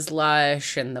Thornfield is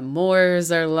lush and the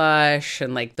moors are lush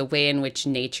and like the way in which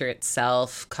nature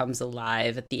itself comes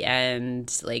alive at the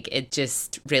end. Like it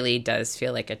just really does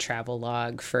feel like a travel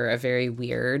log for a very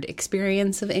weird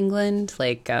experience of England,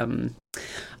 like a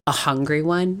hungry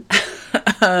one.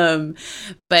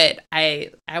 But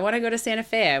I want to go to Santa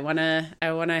Fe. I want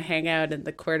to hang out in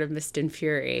the court of mist and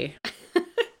fury.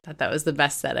 Thought that was the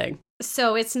best setting.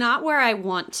 So it's not where I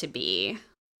want to be.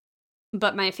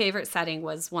 But my favorite setting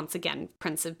was, once again,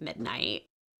 Prince of Midnight.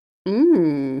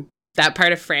 That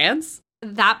part of France?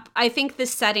 I think the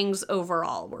settings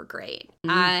overall were great.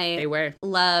 They were.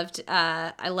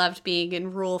 I loved being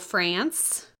in rural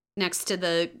France next to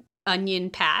the onion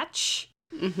patch.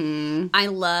 Mm-hmm. I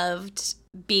loved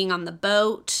being on the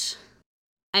boat.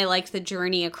 I liked the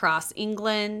journey across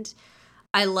England.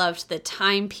 I loved the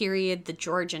time period, the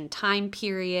Georgian time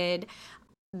period.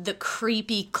 The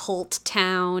creepy cult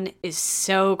town is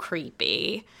so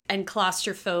creepy and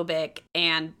claustrophobic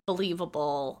and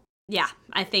believable. Yeah,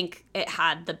 I think it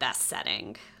had the best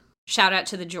setting. Shout out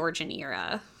to the Georgian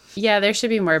era. Yeah, there should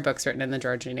be more books written in the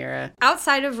Georgian era.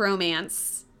 Outside of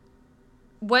romance,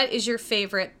 what is your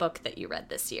favorite book that you read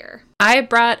this year? I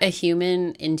brought a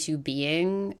human into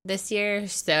being this year,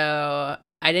 so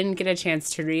I didn't get a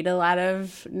chance to read a lot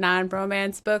of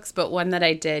non-romance books, but one that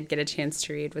I did get a chance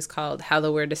to read was called How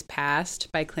the Word is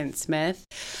Passed by Clint Smith,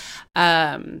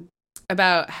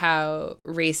 about how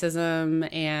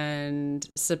racism and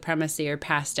supremacy are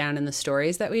passed down in the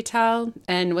stories that we tell.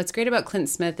 And what's great about Clint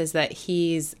Smith is that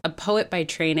he's a poet by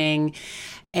training,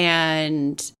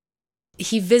 and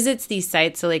he visits these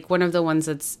sites. So like one of the ones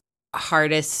that's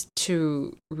hardest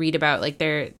to read about. Like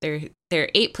there are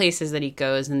 8 places that he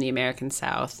goes in the American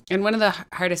South. And one of the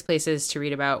hardest places to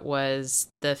read about was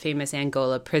the famous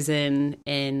Angola prison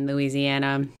in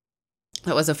Louisiana.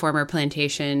 That was a former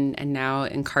plantation and now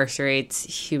incarcerates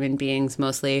human beings,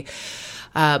 mostly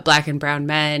Black and brown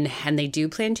men. And they do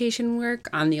plantation work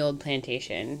on the old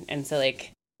plantation. And so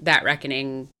like that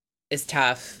reckoning is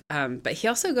tough. But he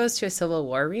also goes to a Civil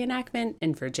War reenactment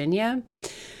in Virginia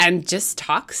and just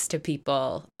talks to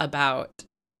people about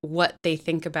what they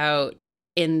think about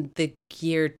in the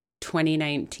year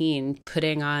 2019,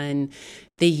 putting on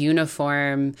the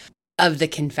uniform of the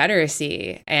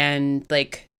Confederacy. And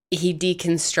like, he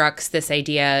deconstructs this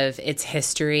idea of it's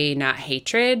history, not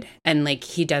hatred. And like,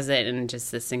 he does it in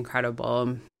just this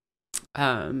incredible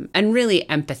and really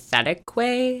empathetic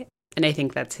way. And I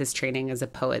think that's his training as a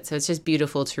poet. So it's just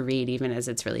beautiful to read, even as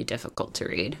it's really difficult to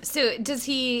read. So does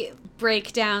he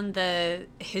break down the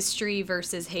history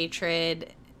versus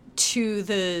hatred to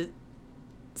the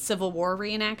Civil War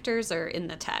reenactors or in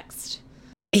the text?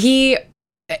 He's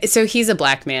a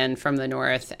Black man from the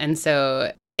North. And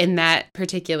so in that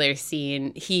particular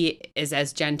scene, he is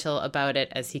as gentle about it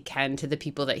as he can to the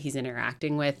people that he's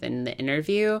interacting with in the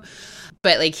interview.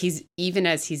 But like, even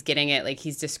as he's getting it, like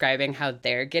he's describing how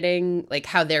they're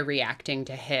reacting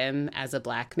to him as a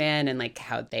Black man and like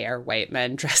how they are white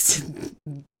men dressed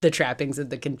in the trappings of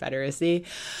the Confederacy.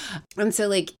 And so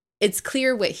like, it's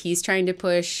clear what he's trying to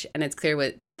push, and it's clear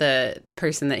what the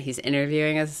person that he's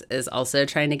interviewing is also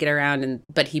trying to get around.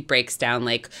 But he breaks down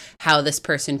like how this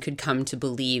person could come to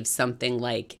believe something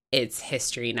like it's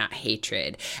history, not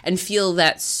hatred, and feel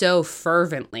that so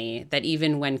fervently that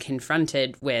even when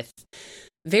confronted with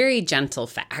very gentle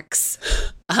facts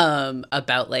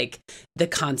about like the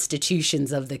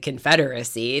constitutions of the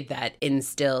Confederacy that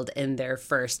instilled in their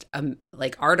first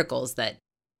like articles that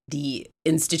the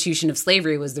institution of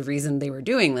slavery was the reason they were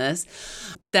doing this,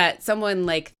 that someone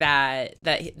like that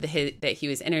he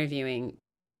was interviewing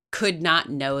could not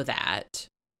know that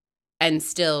and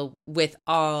still, with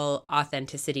all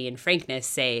authenticity and frankness,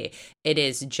 say it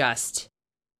is just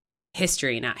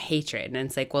history, not hatred. And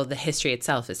it's like, well, the history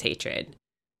itself is hatred.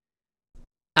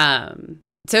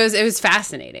 So it was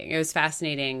fascinating. It was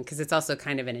fascinating because it's also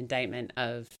kind of an indictment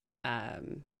of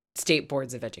state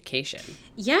boards of education.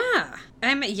 Yeah,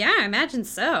 I imagine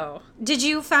so. Did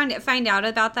you find out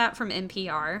about that from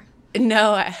NPR?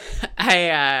 No,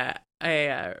 I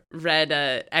read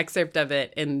an excerpt of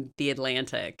it in The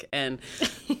Atlantic and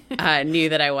knew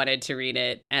that I wanted to read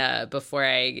it before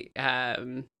I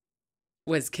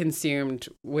was consumed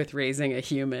with raising a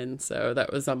human. So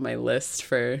that was on my list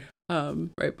for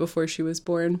right before she was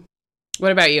born.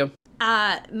 What about you?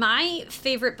 My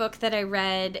favorite book that I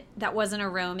read that wasn't a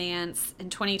romance in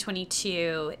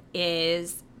 2022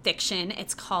 is fiction.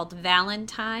 It's called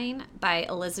Valentine by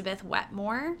Elizabeth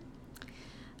Wetmore.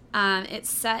 It's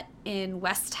set in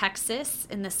West Texas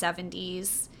in the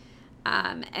 70s.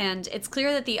 And it's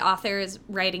clear that the author is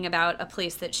writing about a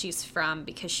place that she's from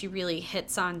because she really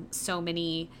hits on so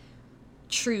many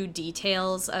true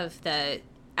details of the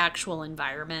actual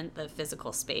environment, the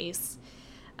physical space.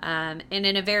 And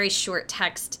in a very short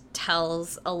text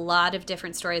tells a lot of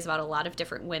different stories about a lot of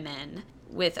different women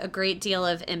with a great deal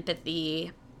of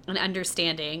empathy and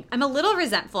understanding. I'm a little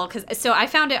resentful so I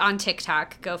found it on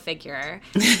TikTok, go figure.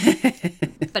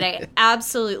 But I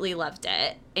absolutely loved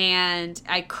it. And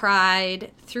I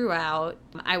cried throughout.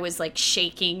 I was like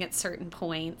shaking at certain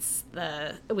points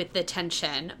with the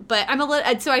tension. But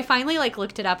so I finally like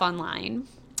looked it up online.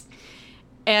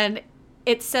 And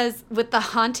it says, with the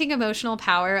haunting emotional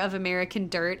power of American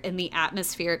Dirt and the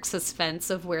atmospheric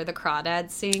suspense of Where the Crawdads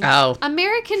Sing. Oh.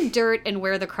 American Dirt and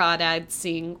Where the Crawdads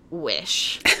Sing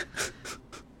wish.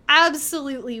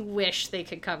 Absolutely wish they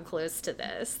could come close to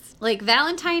this. Like,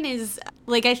 Valentine is,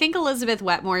 like, I think Elizabeth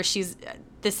Wetmore,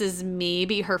 this is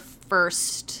maybe her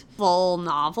first full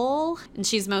novel. And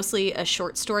she's mostly a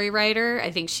short story writer. I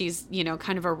think she's,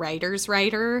 kind of a writer's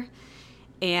writer.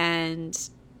 And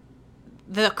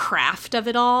the craft of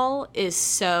it all is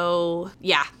so,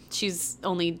 she's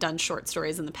only done short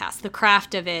stories in the past. The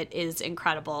craft of it is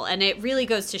incredible. And it really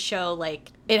goes to show,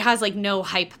 like, it has, like, no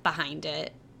hype behind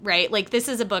it, right? Like, this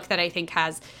is a book that I think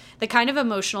has the kind of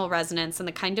emotional resonance and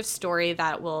the kind of story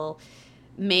that will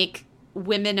make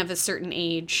women of a certain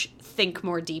age think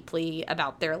more deeply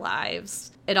about their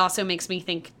lives. It also makes me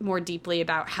think more deeply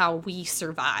about how we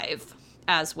survive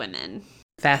as women.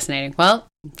 Fascinating. Well,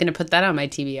 I'm going to put that on my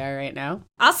TBR right now.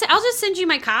 I'll just send you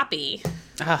my copy.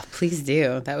 Oh, please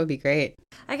do. That would be great.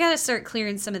 I got to start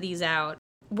clearing some of these out.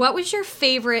 What was your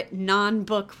favorite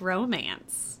non-book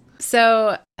romance?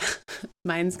 So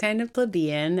mine's kind of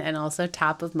plebeian and also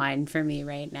top of mind for me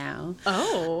right now.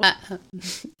 Oh.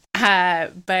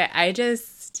 But I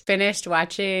just finished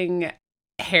watching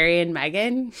Harry and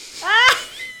Meghan.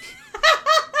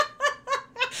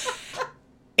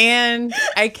 And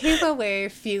I came away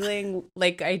feeling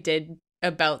like I did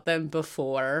about them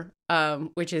before,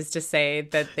 which is to say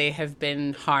that they have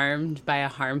been harmed by a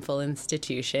harmful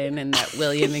institution and that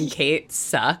William and Kate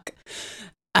suck.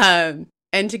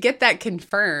 And to get that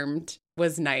confirmed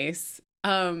was nice.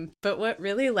 But what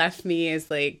really left me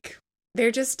is like, they're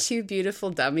just two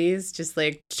beautiful dummies just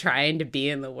like trying to be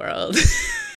in the world.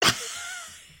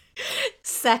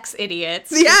 Sex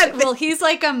idiots. Yeah. Well, he's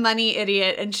like a money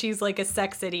idiot and she's like a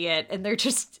sex idiot, and they're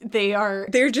just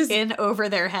in over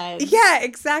their heads. Yeah,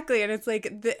 exactly. And it's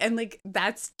like,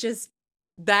 that's just,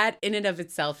 that in and of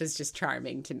itself is just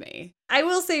charming to me. I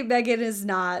will say Meghan is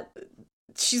not,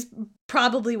 she's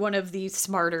probably one of the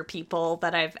smarter people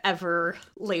that I've ever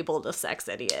labeled a sex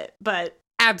idiot, but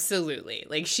absolutely.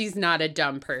 Like, she's not a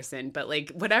dumb person, but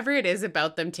like whatever it is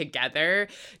about them together,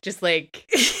 just like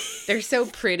they're so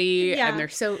pretty and they're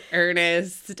so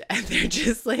earnest and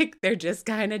they're just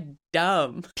kind of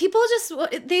dumb. People just,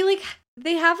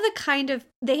 they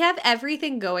have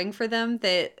everything going for them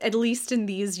that, at least in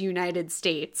these United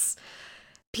States,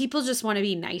 people just want to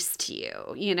be nice to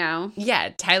you, you know? Yeah,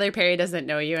 Tyler Perry doesn't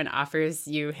know you and offers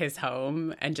you his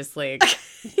home and just like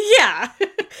yeah.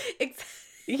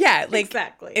 Yeah, like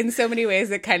exactly. In so many ways,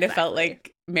 it kind of felt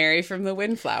like Mary from the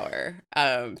Windflower.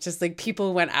 Just like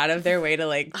people went out of their way to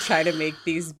like try to make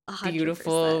these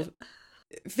beautiful, 100%.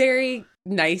 Very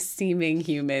nice seeming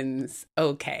humans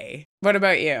okay. What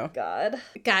about you? God,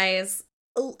 guys,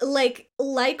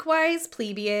 likewise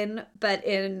plebeian, but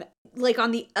in like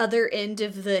on the other end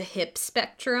of the hip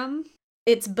spectrum,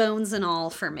 it's Bones and All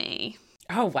for me.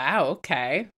 Oh wow,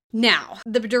 okay. Now,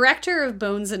 the director of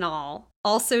Bones and All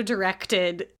also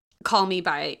directed Call Me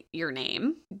By Your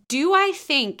Name. Do I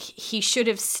think he should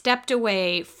have stepped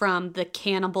away from the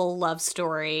cannibal love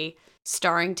story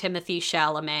starring Timothée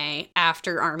Chalamet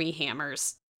after Armie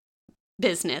Hammer's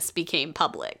business became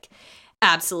public?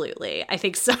 Absolutely. I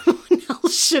think someone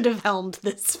else should have helmed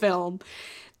this film.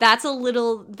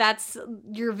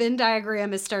 Your Venn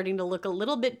diagram is starting to look a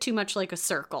little bit too much like a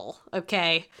circle,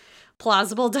 okay?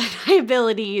 Plausible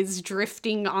deniability is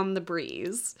drifting on the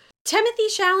breeze.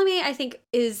 Timothée Chalamet, I think,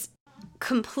 is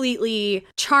completely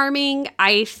charming.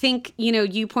 I think,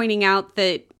 you pointing out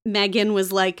that Meghan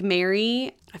was like Mary.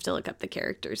 I have to look up the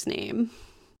character's name.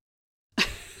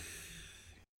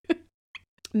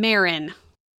 Marin,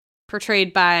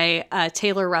 portrayed by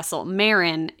Taylor Russell.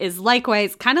 Marin is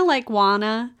likewise kind of like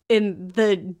Juana in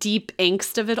the deep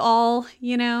angst of it all,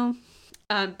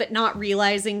 but not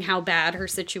realizing how bad her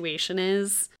situation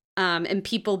is, and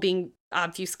people being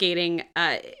obfuscating.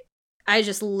 I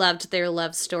just loved their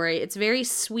love story. It's very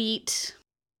sweet.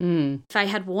 If I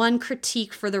had one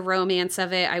critique for the romance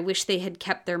of it, I wish they had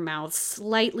kept their mouths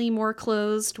slightly more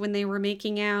closed when they were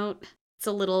making out. It's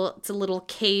a little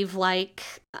cave-like.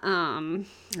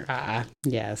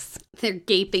 Yes. They're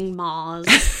gaping maws.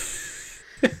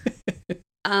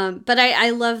 But I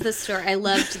love the story. I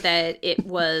loved that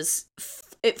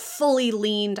it fully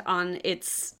leaned on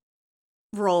its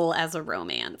role as a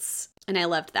romance. And I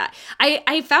loved that.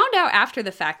 I found out after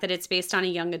the fact that it's based on a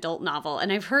young adult novel,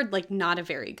 and I've heard not a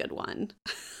very good one.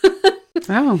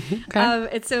 Oh, okay.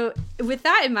 And so with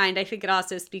that in mind, I think it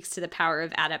also speaks to the power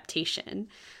of adaptation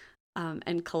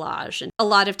and collage. And a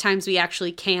lot of times we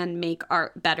actually can make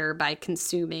art better by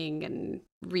consuming and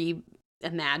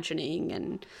reimagining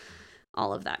and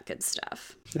all of that good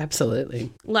stuff.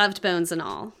 Absolutely. Loved Bones and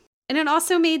All. And it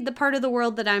also made the part of the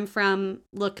world that I'm from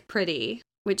look pretty,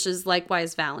 which is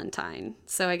likewise Valentine.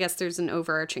 So I guess there's an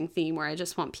overarching theme where I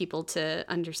just want people to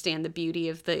understand the beauty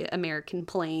of the American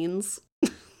plains.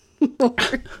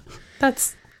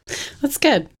 That's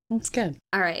good. That's good.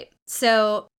 All right.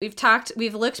 So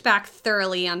we've looked back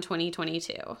thoroughly on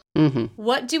 2022. Mm-hmm.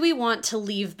 What do we want to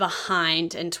leave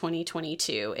behind in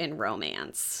 2022 in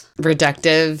romance?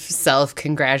 Reductive,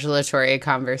 self-congratulatory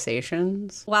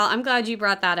conversations. Well, I'm glad you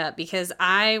brought that up because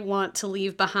I want to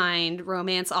leave behind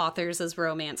romance authors as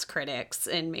romance critics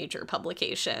in major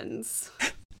publications.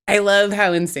 I love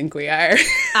how in sync we are.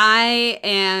 I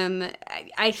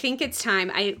think it's time.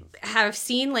 I have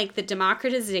seen the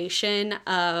democratization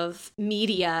of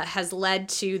media has led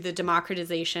to the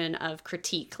democratization of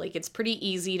critique. It's pretty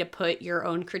easy to put your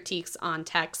own critiques on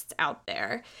texts out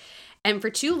there. And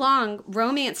for too long,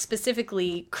 romance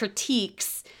specifically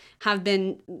critiques have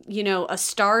been, a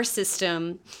star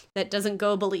system that doesn't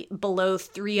go below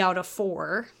 3 out of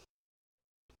 4.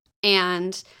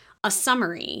 And a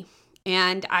summary.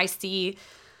 And I see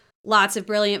lots of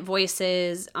brilliant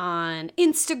voices on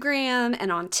Instagram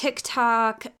and on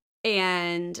TikTok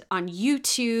and on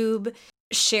YouTube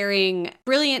sharing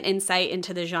brilliant insight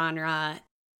into the genre.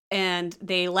 And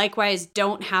they likewise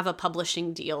don't have a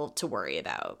publishing deal to worry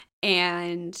about.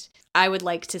 And I would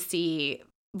like to see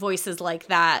voices like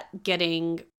that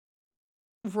getting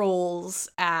roles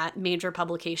at major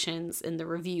publications in the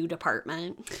review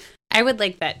department. I would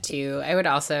like that too. I would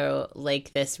also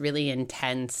like this really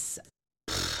intense,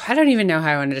 I don't even know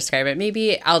how I want to describe it.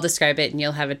 Maybe I'll describe it and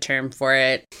you'll have a term for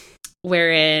it,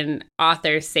 wherein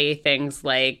authors say things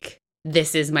like,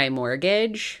 "This is my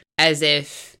mortgage," as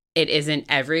if it isn't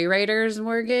every writer's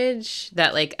mortgage,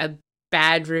 that like a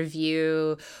bad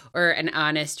review or an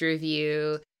honest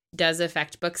review does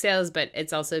affect book sales, but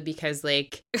it's also because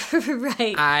like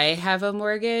right. I have a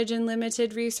mortgage and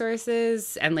limited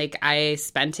resources and like I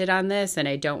spent it on this and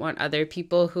I don't want other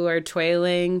people who are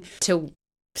toiling to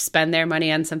spend their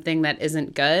money on something that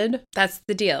isn't good. That's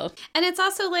the deal. And it's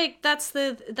also like that's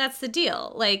the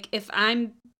deal. Like if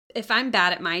I'm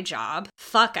bad at my job,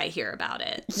 fuck, I hear about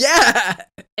it. Yeah.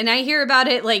 And I hear about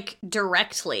it like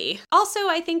directly. Also,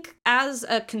 I think as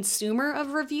a consumer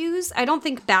of reviews, I don't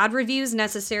think bad reviews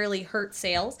necessarily hurt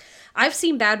sales. I've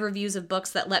seen bad reviews of books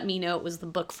that let me know it was the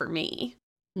book for me.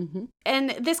 Mm-hmm.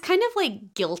 And this kind of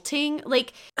like guilting,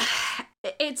 like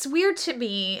it's weird to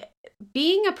me.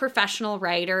 Being a professional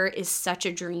writer is such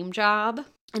a dream job.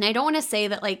 And I don't want to say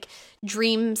that like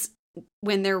dreams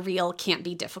when they're real can't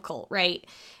be difficult, right?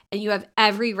 And you have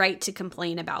every right to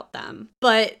complain about them.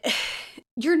 But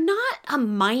you're not a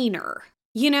minor,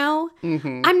 you know?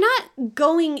 Mm-hmm. I'm not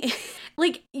going,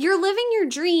 like, you're living your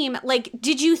dream. Like,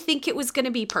 did you think it was going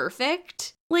to be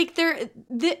perfect? Like,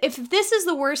 if this is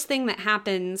the worst thing that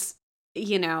happens,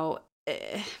 you know,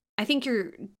 I think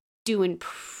you're doing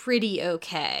pretty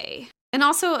okay. And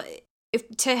also,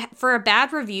 for a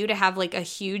bad review to have like a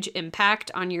huge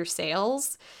impact on your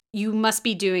sales, you must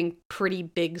be doing pretty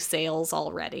big sales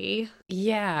already.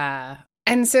 Yeah.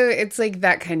 And so it's like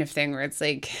that kind of thing where it's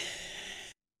like,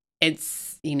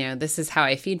 it's, you know, this is how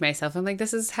I feed myself. I'm like,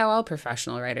 this is how all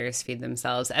professional writers feed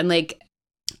themselves. And like,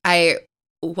 I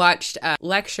watched a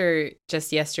lecture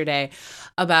just yesterday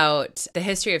about the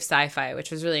history of sci-fi,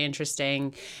 which was really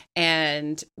interesting.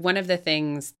 And one of the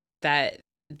things that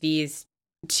these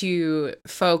two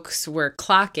folks were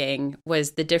clocking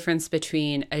was the difference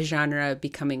between a genre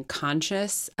becoming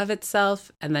conscious of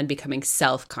itself and then becoming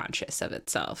self-conscious of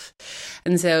itself.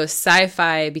 And so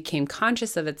sci-fi became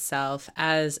conscious of itself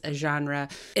as a genre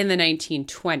in the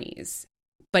 1920s.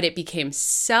 But it became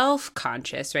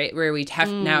self-conscious, right? Where we'd have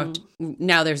now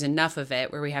there's enough of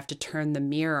it where we have to turn the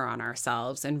mirror on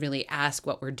ourselves and really ask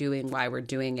what we're doing, why we're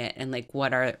doing it, and like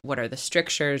what are the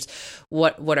strictures,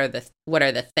 what are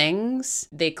the things.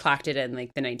 They clocked it in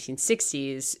like the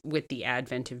 1960s with the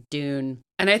advent of Dune,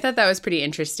 and I thought that was pretty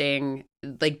interesting,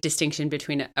 like distinction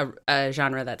between a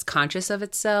genre that's conscious of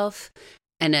itself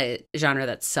and a genre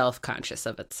that's self-conscious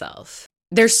of itself.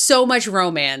 There's so much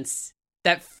romance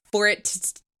that for it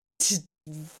to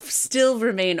still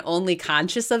remain only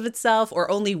conscious of itself or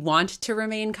only want to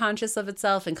remain conscious of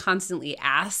itself and constantly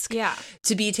ask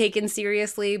to be taken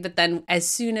seriously. But then as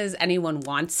soon as anyone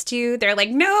wants to, they're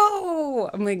like, no.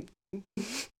 I'm like,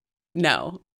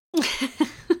 no.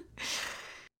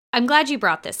 I'm glad you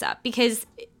brought this up because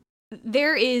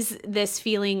there is this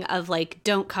feeling of like,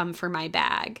 don't come for my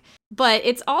bag. But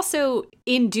it's also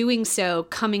in doing so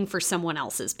coming for someone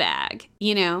else's bag,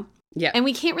 you know? Yeah. And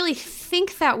we can't really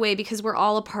think that way because we're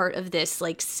all a part of this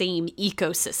like same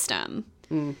ecosystem.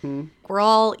 Mm-hmm. We're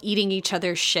all eating each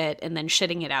other's shit and then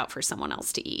shitting it out for someone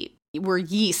else to eat. We're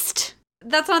yeast.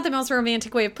 That's not the most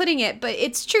romantic way of putting it, but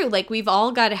it's true. Like we've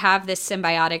all got to have this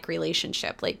symbiotic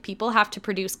relationship. Like people have to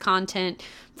produce content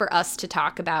for us to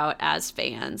talk about as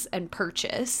fans and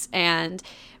purchase. And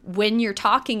when you're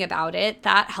talking about it,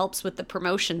 that helps with the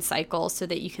promotion cycle so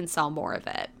that you can sell more of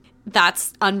it.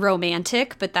 That's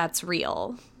unromantic, but that's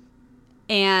real.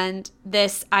 And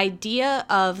this idea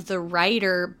of the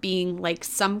writer being like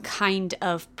some kind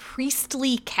of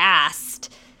priestly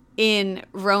caste in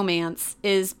romance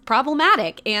is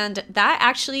problematic. And that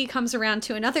actually comes around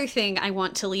to another thing I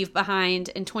want to leave behind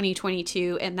in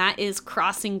 2022, and that is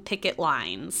crossing picket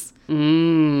lines.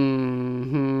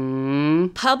 Mm-hmm.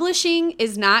 Publishing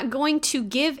is not going to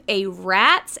give a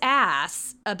rat's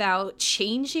ass about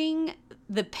changing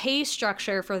the pay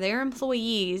structure for their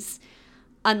employees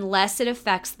unless it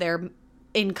affects their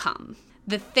income.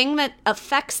 The thing that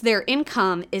affects their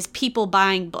income is people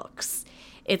buying books.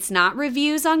 It's not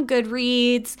reviews on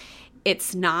Goodreads.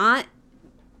 It's not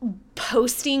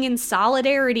posting in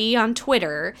solidarity on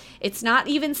Twitter. It's not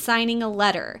even signing a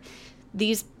letter.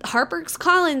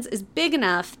 HarperCollins is big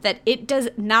enough that it does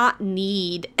not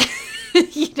need,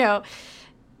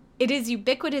 it is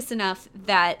ubiquitous enough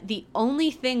that the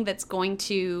only thing that's going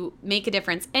to make a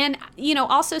difference, and,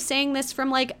 also saying this from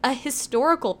like a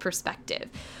historical perspective,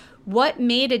 what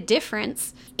made a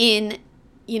difference in,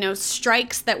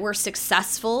 strikes that were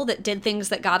successful, that did things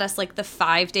that got us like the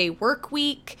 5-day work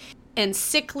week and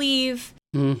sick leave.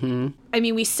 Mm-hmm. I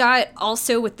mean, we saw it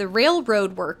also with the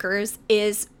railroad workers,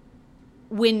 is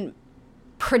when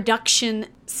production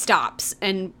stops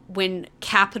and when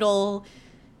capital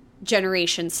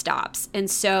generation stops. And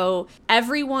so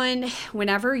everyone,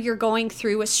 whenever you're going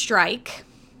through a strike,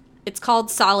 it's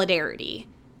called solidarity.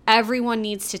 Everyone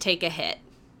needs to take a hit.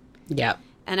 Yep.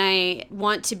 And I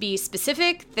want to be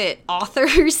specific that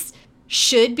authors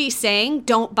should be saying,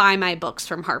 don't buy my books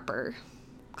from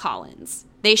HarperCollins.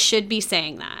 They should be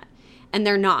saying that. And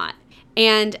they're not.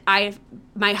 And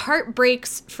my heart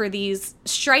breaks for these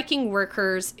striking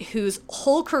workers whose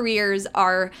whole careers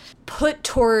are put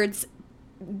towards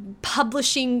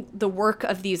publishing the work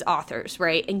of these authors,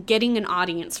 right? And getting an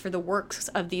audience for the works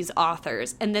of these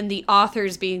authors. And then the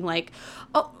authors being like,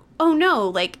 oh no,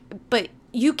 like, but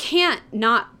you can't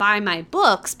not buy my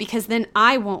books because then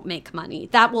I won't make money.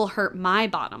 That will hurt my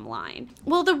bottom line.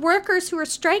 Well, the workers who are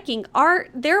striking,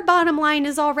 their bottom line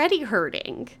is already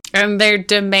hurting. And their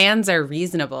demands are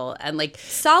reasonable. And like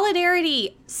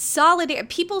solidarity.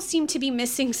 People seem to be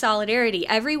missing solidarity.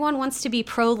 Everyone wants to be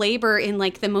pro-labor in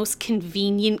like the most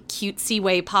convenient, cutesy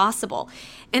way possible.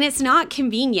 And it's not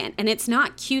convenient and it's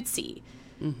not cutesy.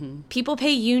 Mm-hmm. People pay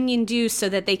union dues so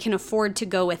that they can afford to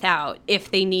go without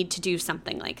if they need to do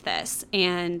something like this.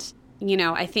 And,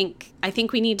 I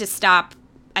think we need to stop.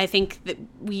 I think that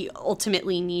we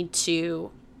ultimately need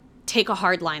to take a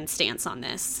hardline stance on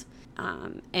this.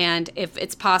 And if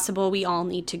it's possible, we all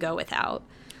need to go without.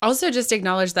 Also, just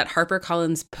acknowledge that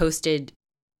HarperCollins posted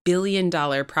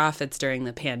billion-dollar profits during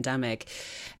the pandemic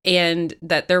and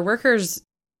that their workers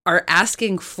are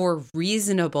asking for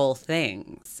reasonable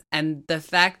things. And the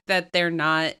fact that they're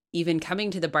not even coming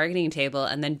to the bargaining table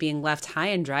and then being left high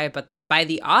and dry but by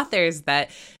the authors that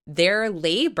their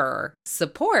labor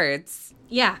supports.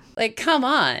 Yeah. Like, come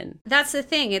on. That's the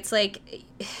thing. It's like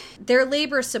their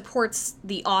labor supports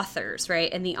the authors,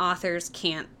 right? And the authors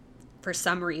can't, for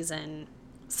some reason,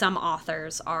 some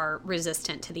authors are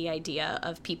resistant to the idea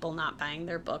of people not buying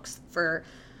their books for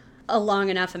a long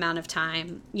enough amount of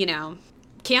time,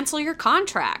 cancel your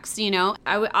contracts,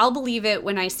 I'll believe it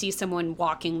when I see someone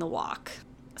walking the walk.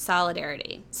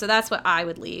 Solidarity. So that's what I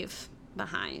would leave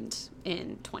behind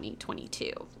in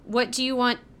 2022. What do you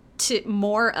want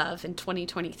more of in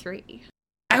 2023?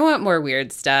 I want more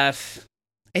weird stuff.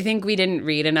 I think we didn't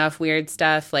read enough weird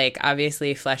stuff. Like,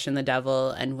 obviously, Flesh and the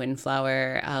Devil and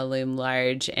Windflower loom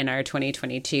large in our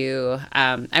 2022.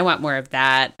 I want more of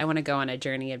that. I want to go on a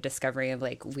journey of discovery of,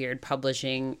 like, weird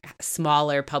publishing,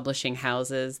 smaller publishing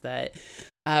houses that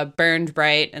burned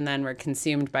bright and then were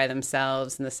consumed by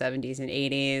themselves in the 70s and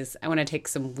 80s. I want to take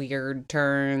some weird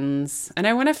turns. And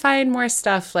I want to find more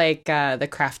stuff like The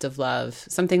Craft of Love,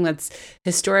 something that's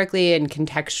historically and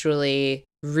contextually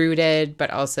rooted, but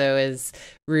also is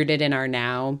rooted in our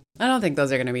now. I don't think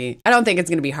it's going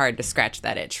to be hard to scratch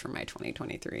that itch for my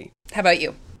 2023. How about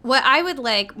you? What I would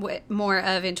like more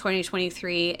of in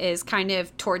 2023 is kind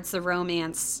of towards the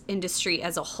romance industry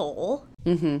as a whole.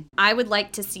 Mm-hmm. I would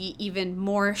like to see even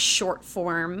more short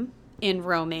form in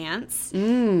romance.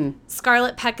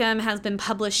 Scarlett Peckham has been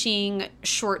publishing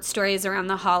short stories around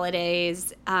the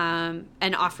holidays and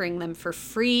offering them for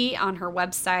free on her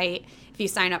website if you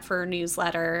sign up for her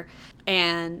newsletter.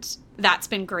 And that's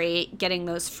been great, getting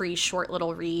those free short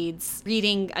little reads,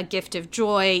 reading A Gift of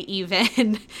Joy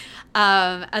even,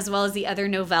 as well as the other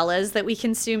novellas that we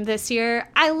consumed this year.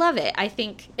 I love it. I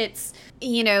think it's,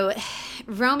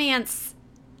 romance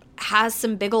has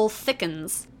some big old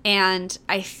thickens. And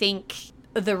I think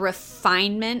the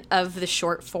refinement of the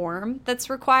short form that's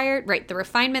required, right, the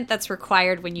refinement that's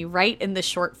required when you write in the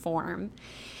short form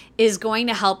is going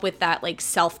to help with that like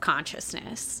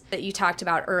self-consciousness that you talked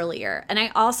about earlier. And I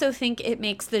also think it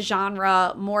makes the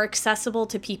genre more accessible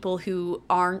to people who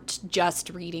aren't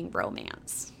just reading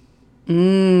romance.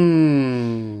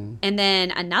 And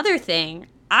then another thing,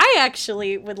 I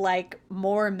actually would like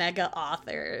more mega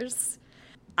authors.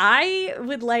 I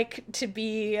would like to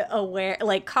be aware,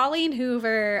 like Colleen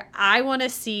Hoover, I want to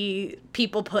see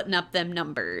people putting up them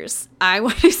numbers. I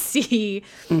want to see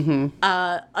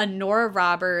a Nora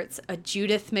Roberts, a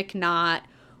Judith McNaught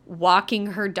walking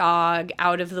her dog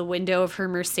out of the window of her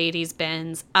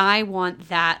Mercedes-Benz. I want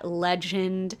that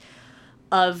legend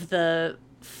of the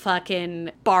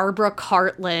fucking Barbara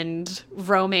Cartland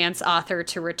romance author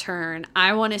to return.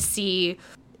 I want to see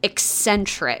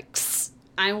eccentrics.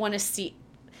 I want to see,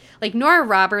 like, Nora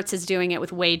Roberts is doing it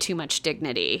with way too much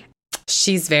dignity.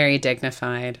 She's very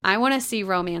dignified. I want to see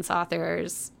romance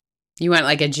authors. You want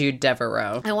like a Jude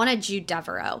Devereaux. I want a Jude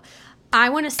Devereaux. I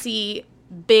want to see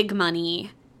big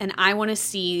money, and I want to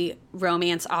see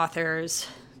romance authors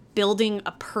building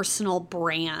a personal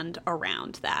brand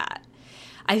around that.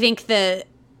 I think this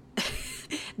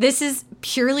is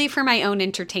purely for my own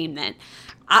entertainment.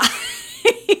 I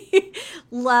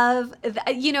love,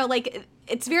 like,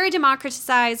 it's very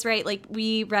democratized, right? Like,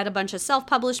 we read a bunch of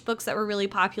self-published books that were really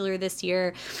popular this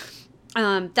year.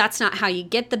 That's not how you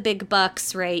get the big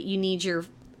bucks, right? You need your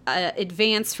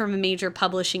advance from a major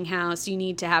publishing house. You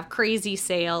need to have crazy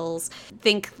sales.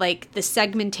 Think like the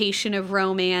segmentation of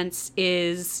romance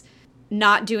is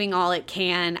not doing all it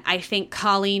can. I think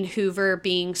Colleen Hoover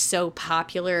being so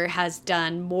popular has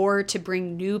done more to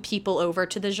bring new people over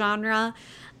to the genre.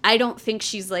 I don't think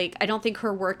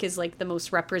her work is like the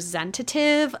most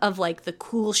representative of like the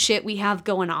cool shit we have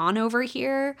going on over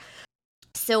here.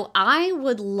 So I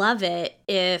would love it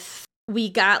if we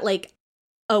got like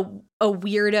a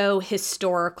weirdo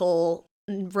historical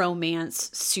romance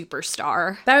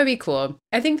superstar. That would be cool.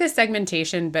 I think the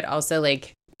segmentation, but also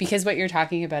like, because what you're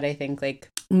talking about, I think like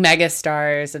mega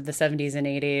stars of the 70s and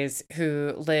 80s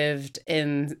who lived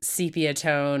in sepia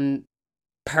tone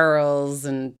pearls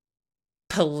and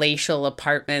palatial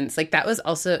apartments, like that was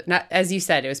also not, as you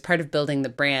said, it was part of building the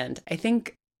brand. I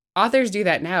think authors do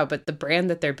that now, but the brand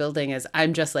that they're building is,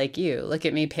 I'm just like you. Look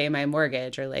at me pay my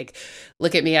mortgage, or like,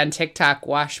 look at me on TikTok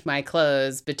wash my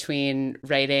clothes between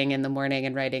writing in the morning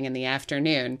and writing in the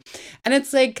afternoon. And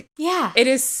it's like, yeah, it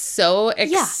is so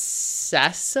accessible.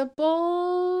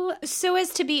 So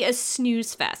as to be a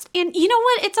snooze fest. And you know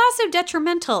what? It's also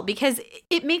detrimental because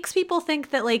it makes people think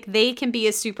that like they can be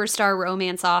a superstar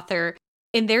romance author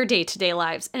in their day-to-day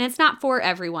lives, and it's not for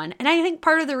everyone. And I think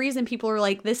part of the reason people are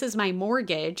like, this is my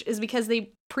mortgage, is because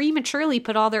they prematurely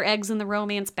put all their eggs in the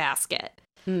romance basket.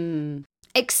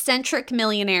 Eccentric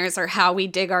millionaires are how we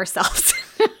dig ourselves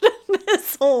out of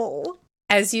this hole.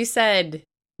 As you said,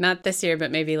 not this year,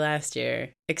 but maybe last year,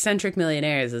 eccentric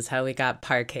millionaires is how we got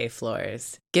parquet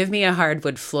floors. Give me a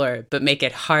hardwood floor, but make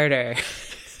it harder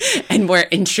and more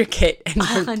intricate and more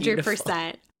 100%.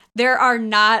 Beautiful. There are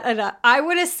not enough. I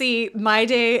want to see my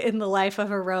day in the life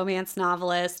of a romance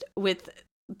novelist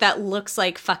that looks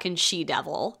like fucking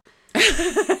She-Devil.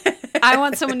 I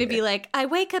want someone to be like, I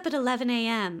wake up at 11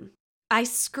 a.m. I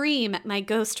scream at my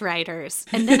ghostwriters,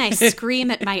 and then I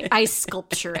scream at my ice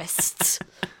sculpturists.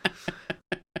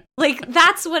 Like,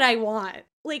 that's what I want.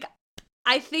 Like,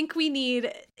 I think we need,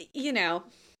 I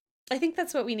think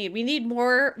that's what we need. We need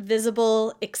more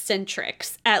visible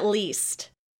eccentrics, at least.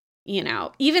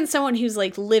 Even someone who's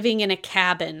like living in a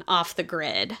cabin off the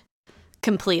grid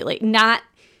completely. Not.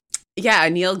 Yeah, a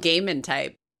Neil Gaiman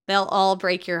type. They'll all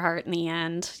break your heart in the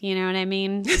end. You know what I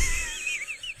mean?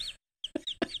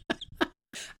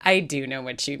 I do know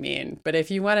what you mean. But if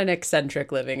you want an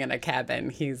eccentric living in a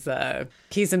cabin, he's a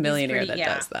millionaire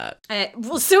does that.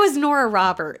 Well, so is Nora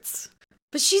Roberts.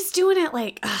 But she's doing it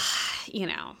like,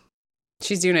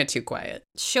 She's doing it too quiet.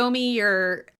 Show me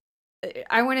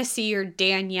I want to see your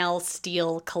Danielle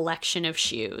Steele collection of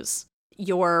shoes.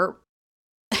 Your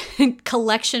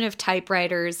collection of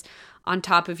typewriters on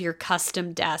top of your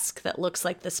custom desk that looks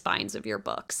like the spines of your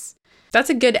books.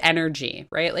 That's a good energy,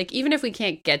 right? Like, even if we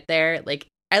can't get there, like,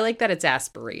 I like that it's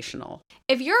aspirational.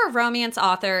 If you're a romance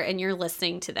author and you're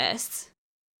listening to this,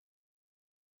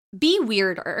 be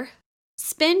weirder.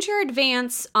 Spend your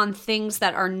advance on things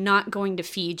that are not going to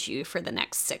feed you for the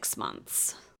next 6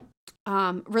 months.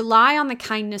 Rely on the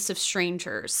kindness of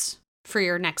strangers for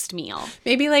your next meal.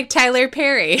 Maybe like Tyler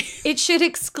Perry. It should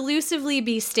exclusively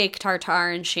be steak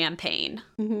tartare and champagne.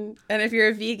 Mm-hmm. And if you're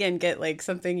a vegan, get like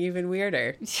something even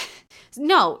weirder.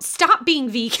 No, stop being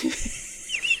vegan.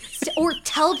 Or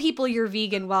tell people you're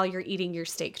vegan while you're eating your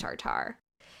steak tartare.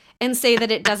 And say that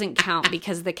it doesn't count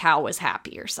because the cow was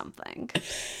happy or something.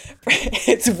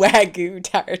 It's Wagyu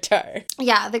tartare.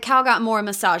 Yeah, the cow got more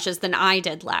massages than I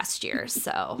did last year,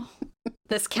 so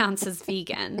this counts as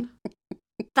vegan.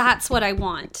 That's what I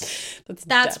want.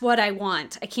 That's what I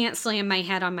want. I can't slam my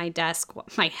hand on my desk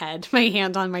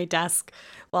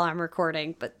while I'm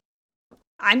recording, but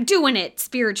I'm doing it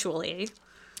spiritually.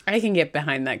 I can get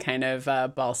behind that kind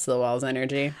of balls to the walls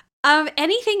energy.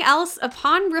 Anything else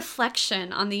upon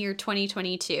reflection on the year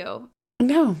 2022?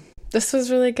 No, This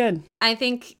was really good. I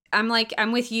think I'm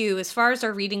with you. As far as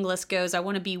our reading list goes, I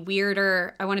want to be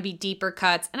weirder. I want to be deeper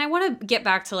cuts. And I want to get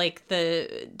back to like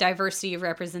the diversity of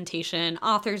representation,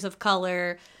 authors of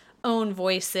color, own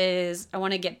voices. I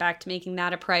want to get back to making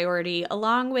that a priority,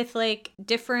 along with like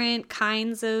different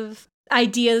kinds of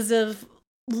ideas of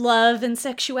love and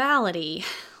sexuality.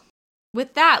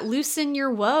 With that, loosen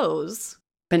your woes.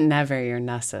 But never your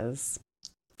nusses.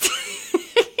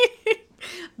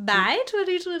 Bye,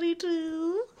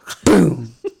 2022.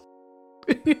 Boom.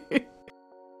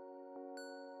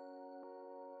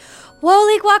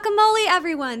 Holy guacamole,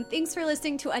 everyone. Thanks for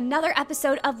listening to another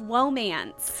episode of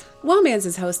Womance. Womance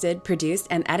is hosted, produced,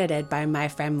 and edited by my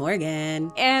friend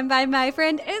Morgan. And by my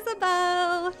friend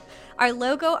Isabel. Our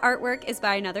logo artwork is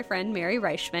by another friend, Mary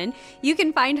Reichman. You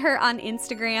can find her on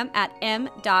Instagram at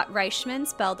m.reichman,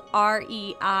 spelled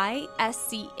REISCHMANN.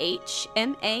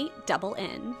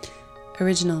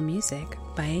 Original music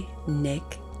by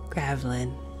Nick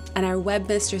Gravlin. And our web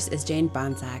mistress is Jane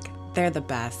Bonsack. They're the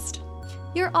best.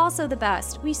 You're also the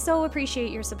best. We so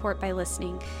appreciate your support by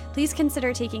listening. Please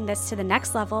consider taking this to the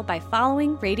next level by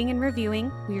following, rating, and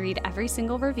reviewing. We read every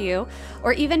single review.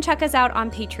 Or even check us out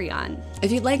on Patreon.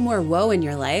 If you'd like more woe in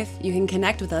your life, you can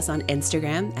connect with us on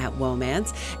Instagram at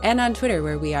Womance and on Twitter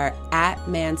where we are at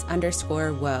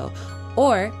 @mance_woe.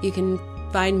 Or you can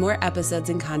find more episodes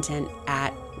and content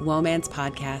at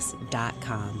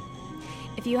womancepodcast.com.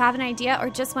 If you have an idea or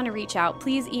just want to reach out,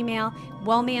 please email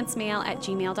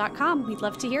womancemail@gmail.com. We'd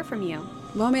love to hear from you.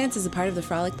 Womance is a part of the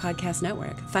Frolic Podcast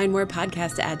Network. Find more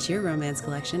podcasts to add to your romance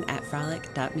collection at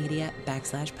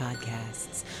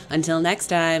frolic.media/podcasts. Until next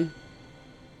time.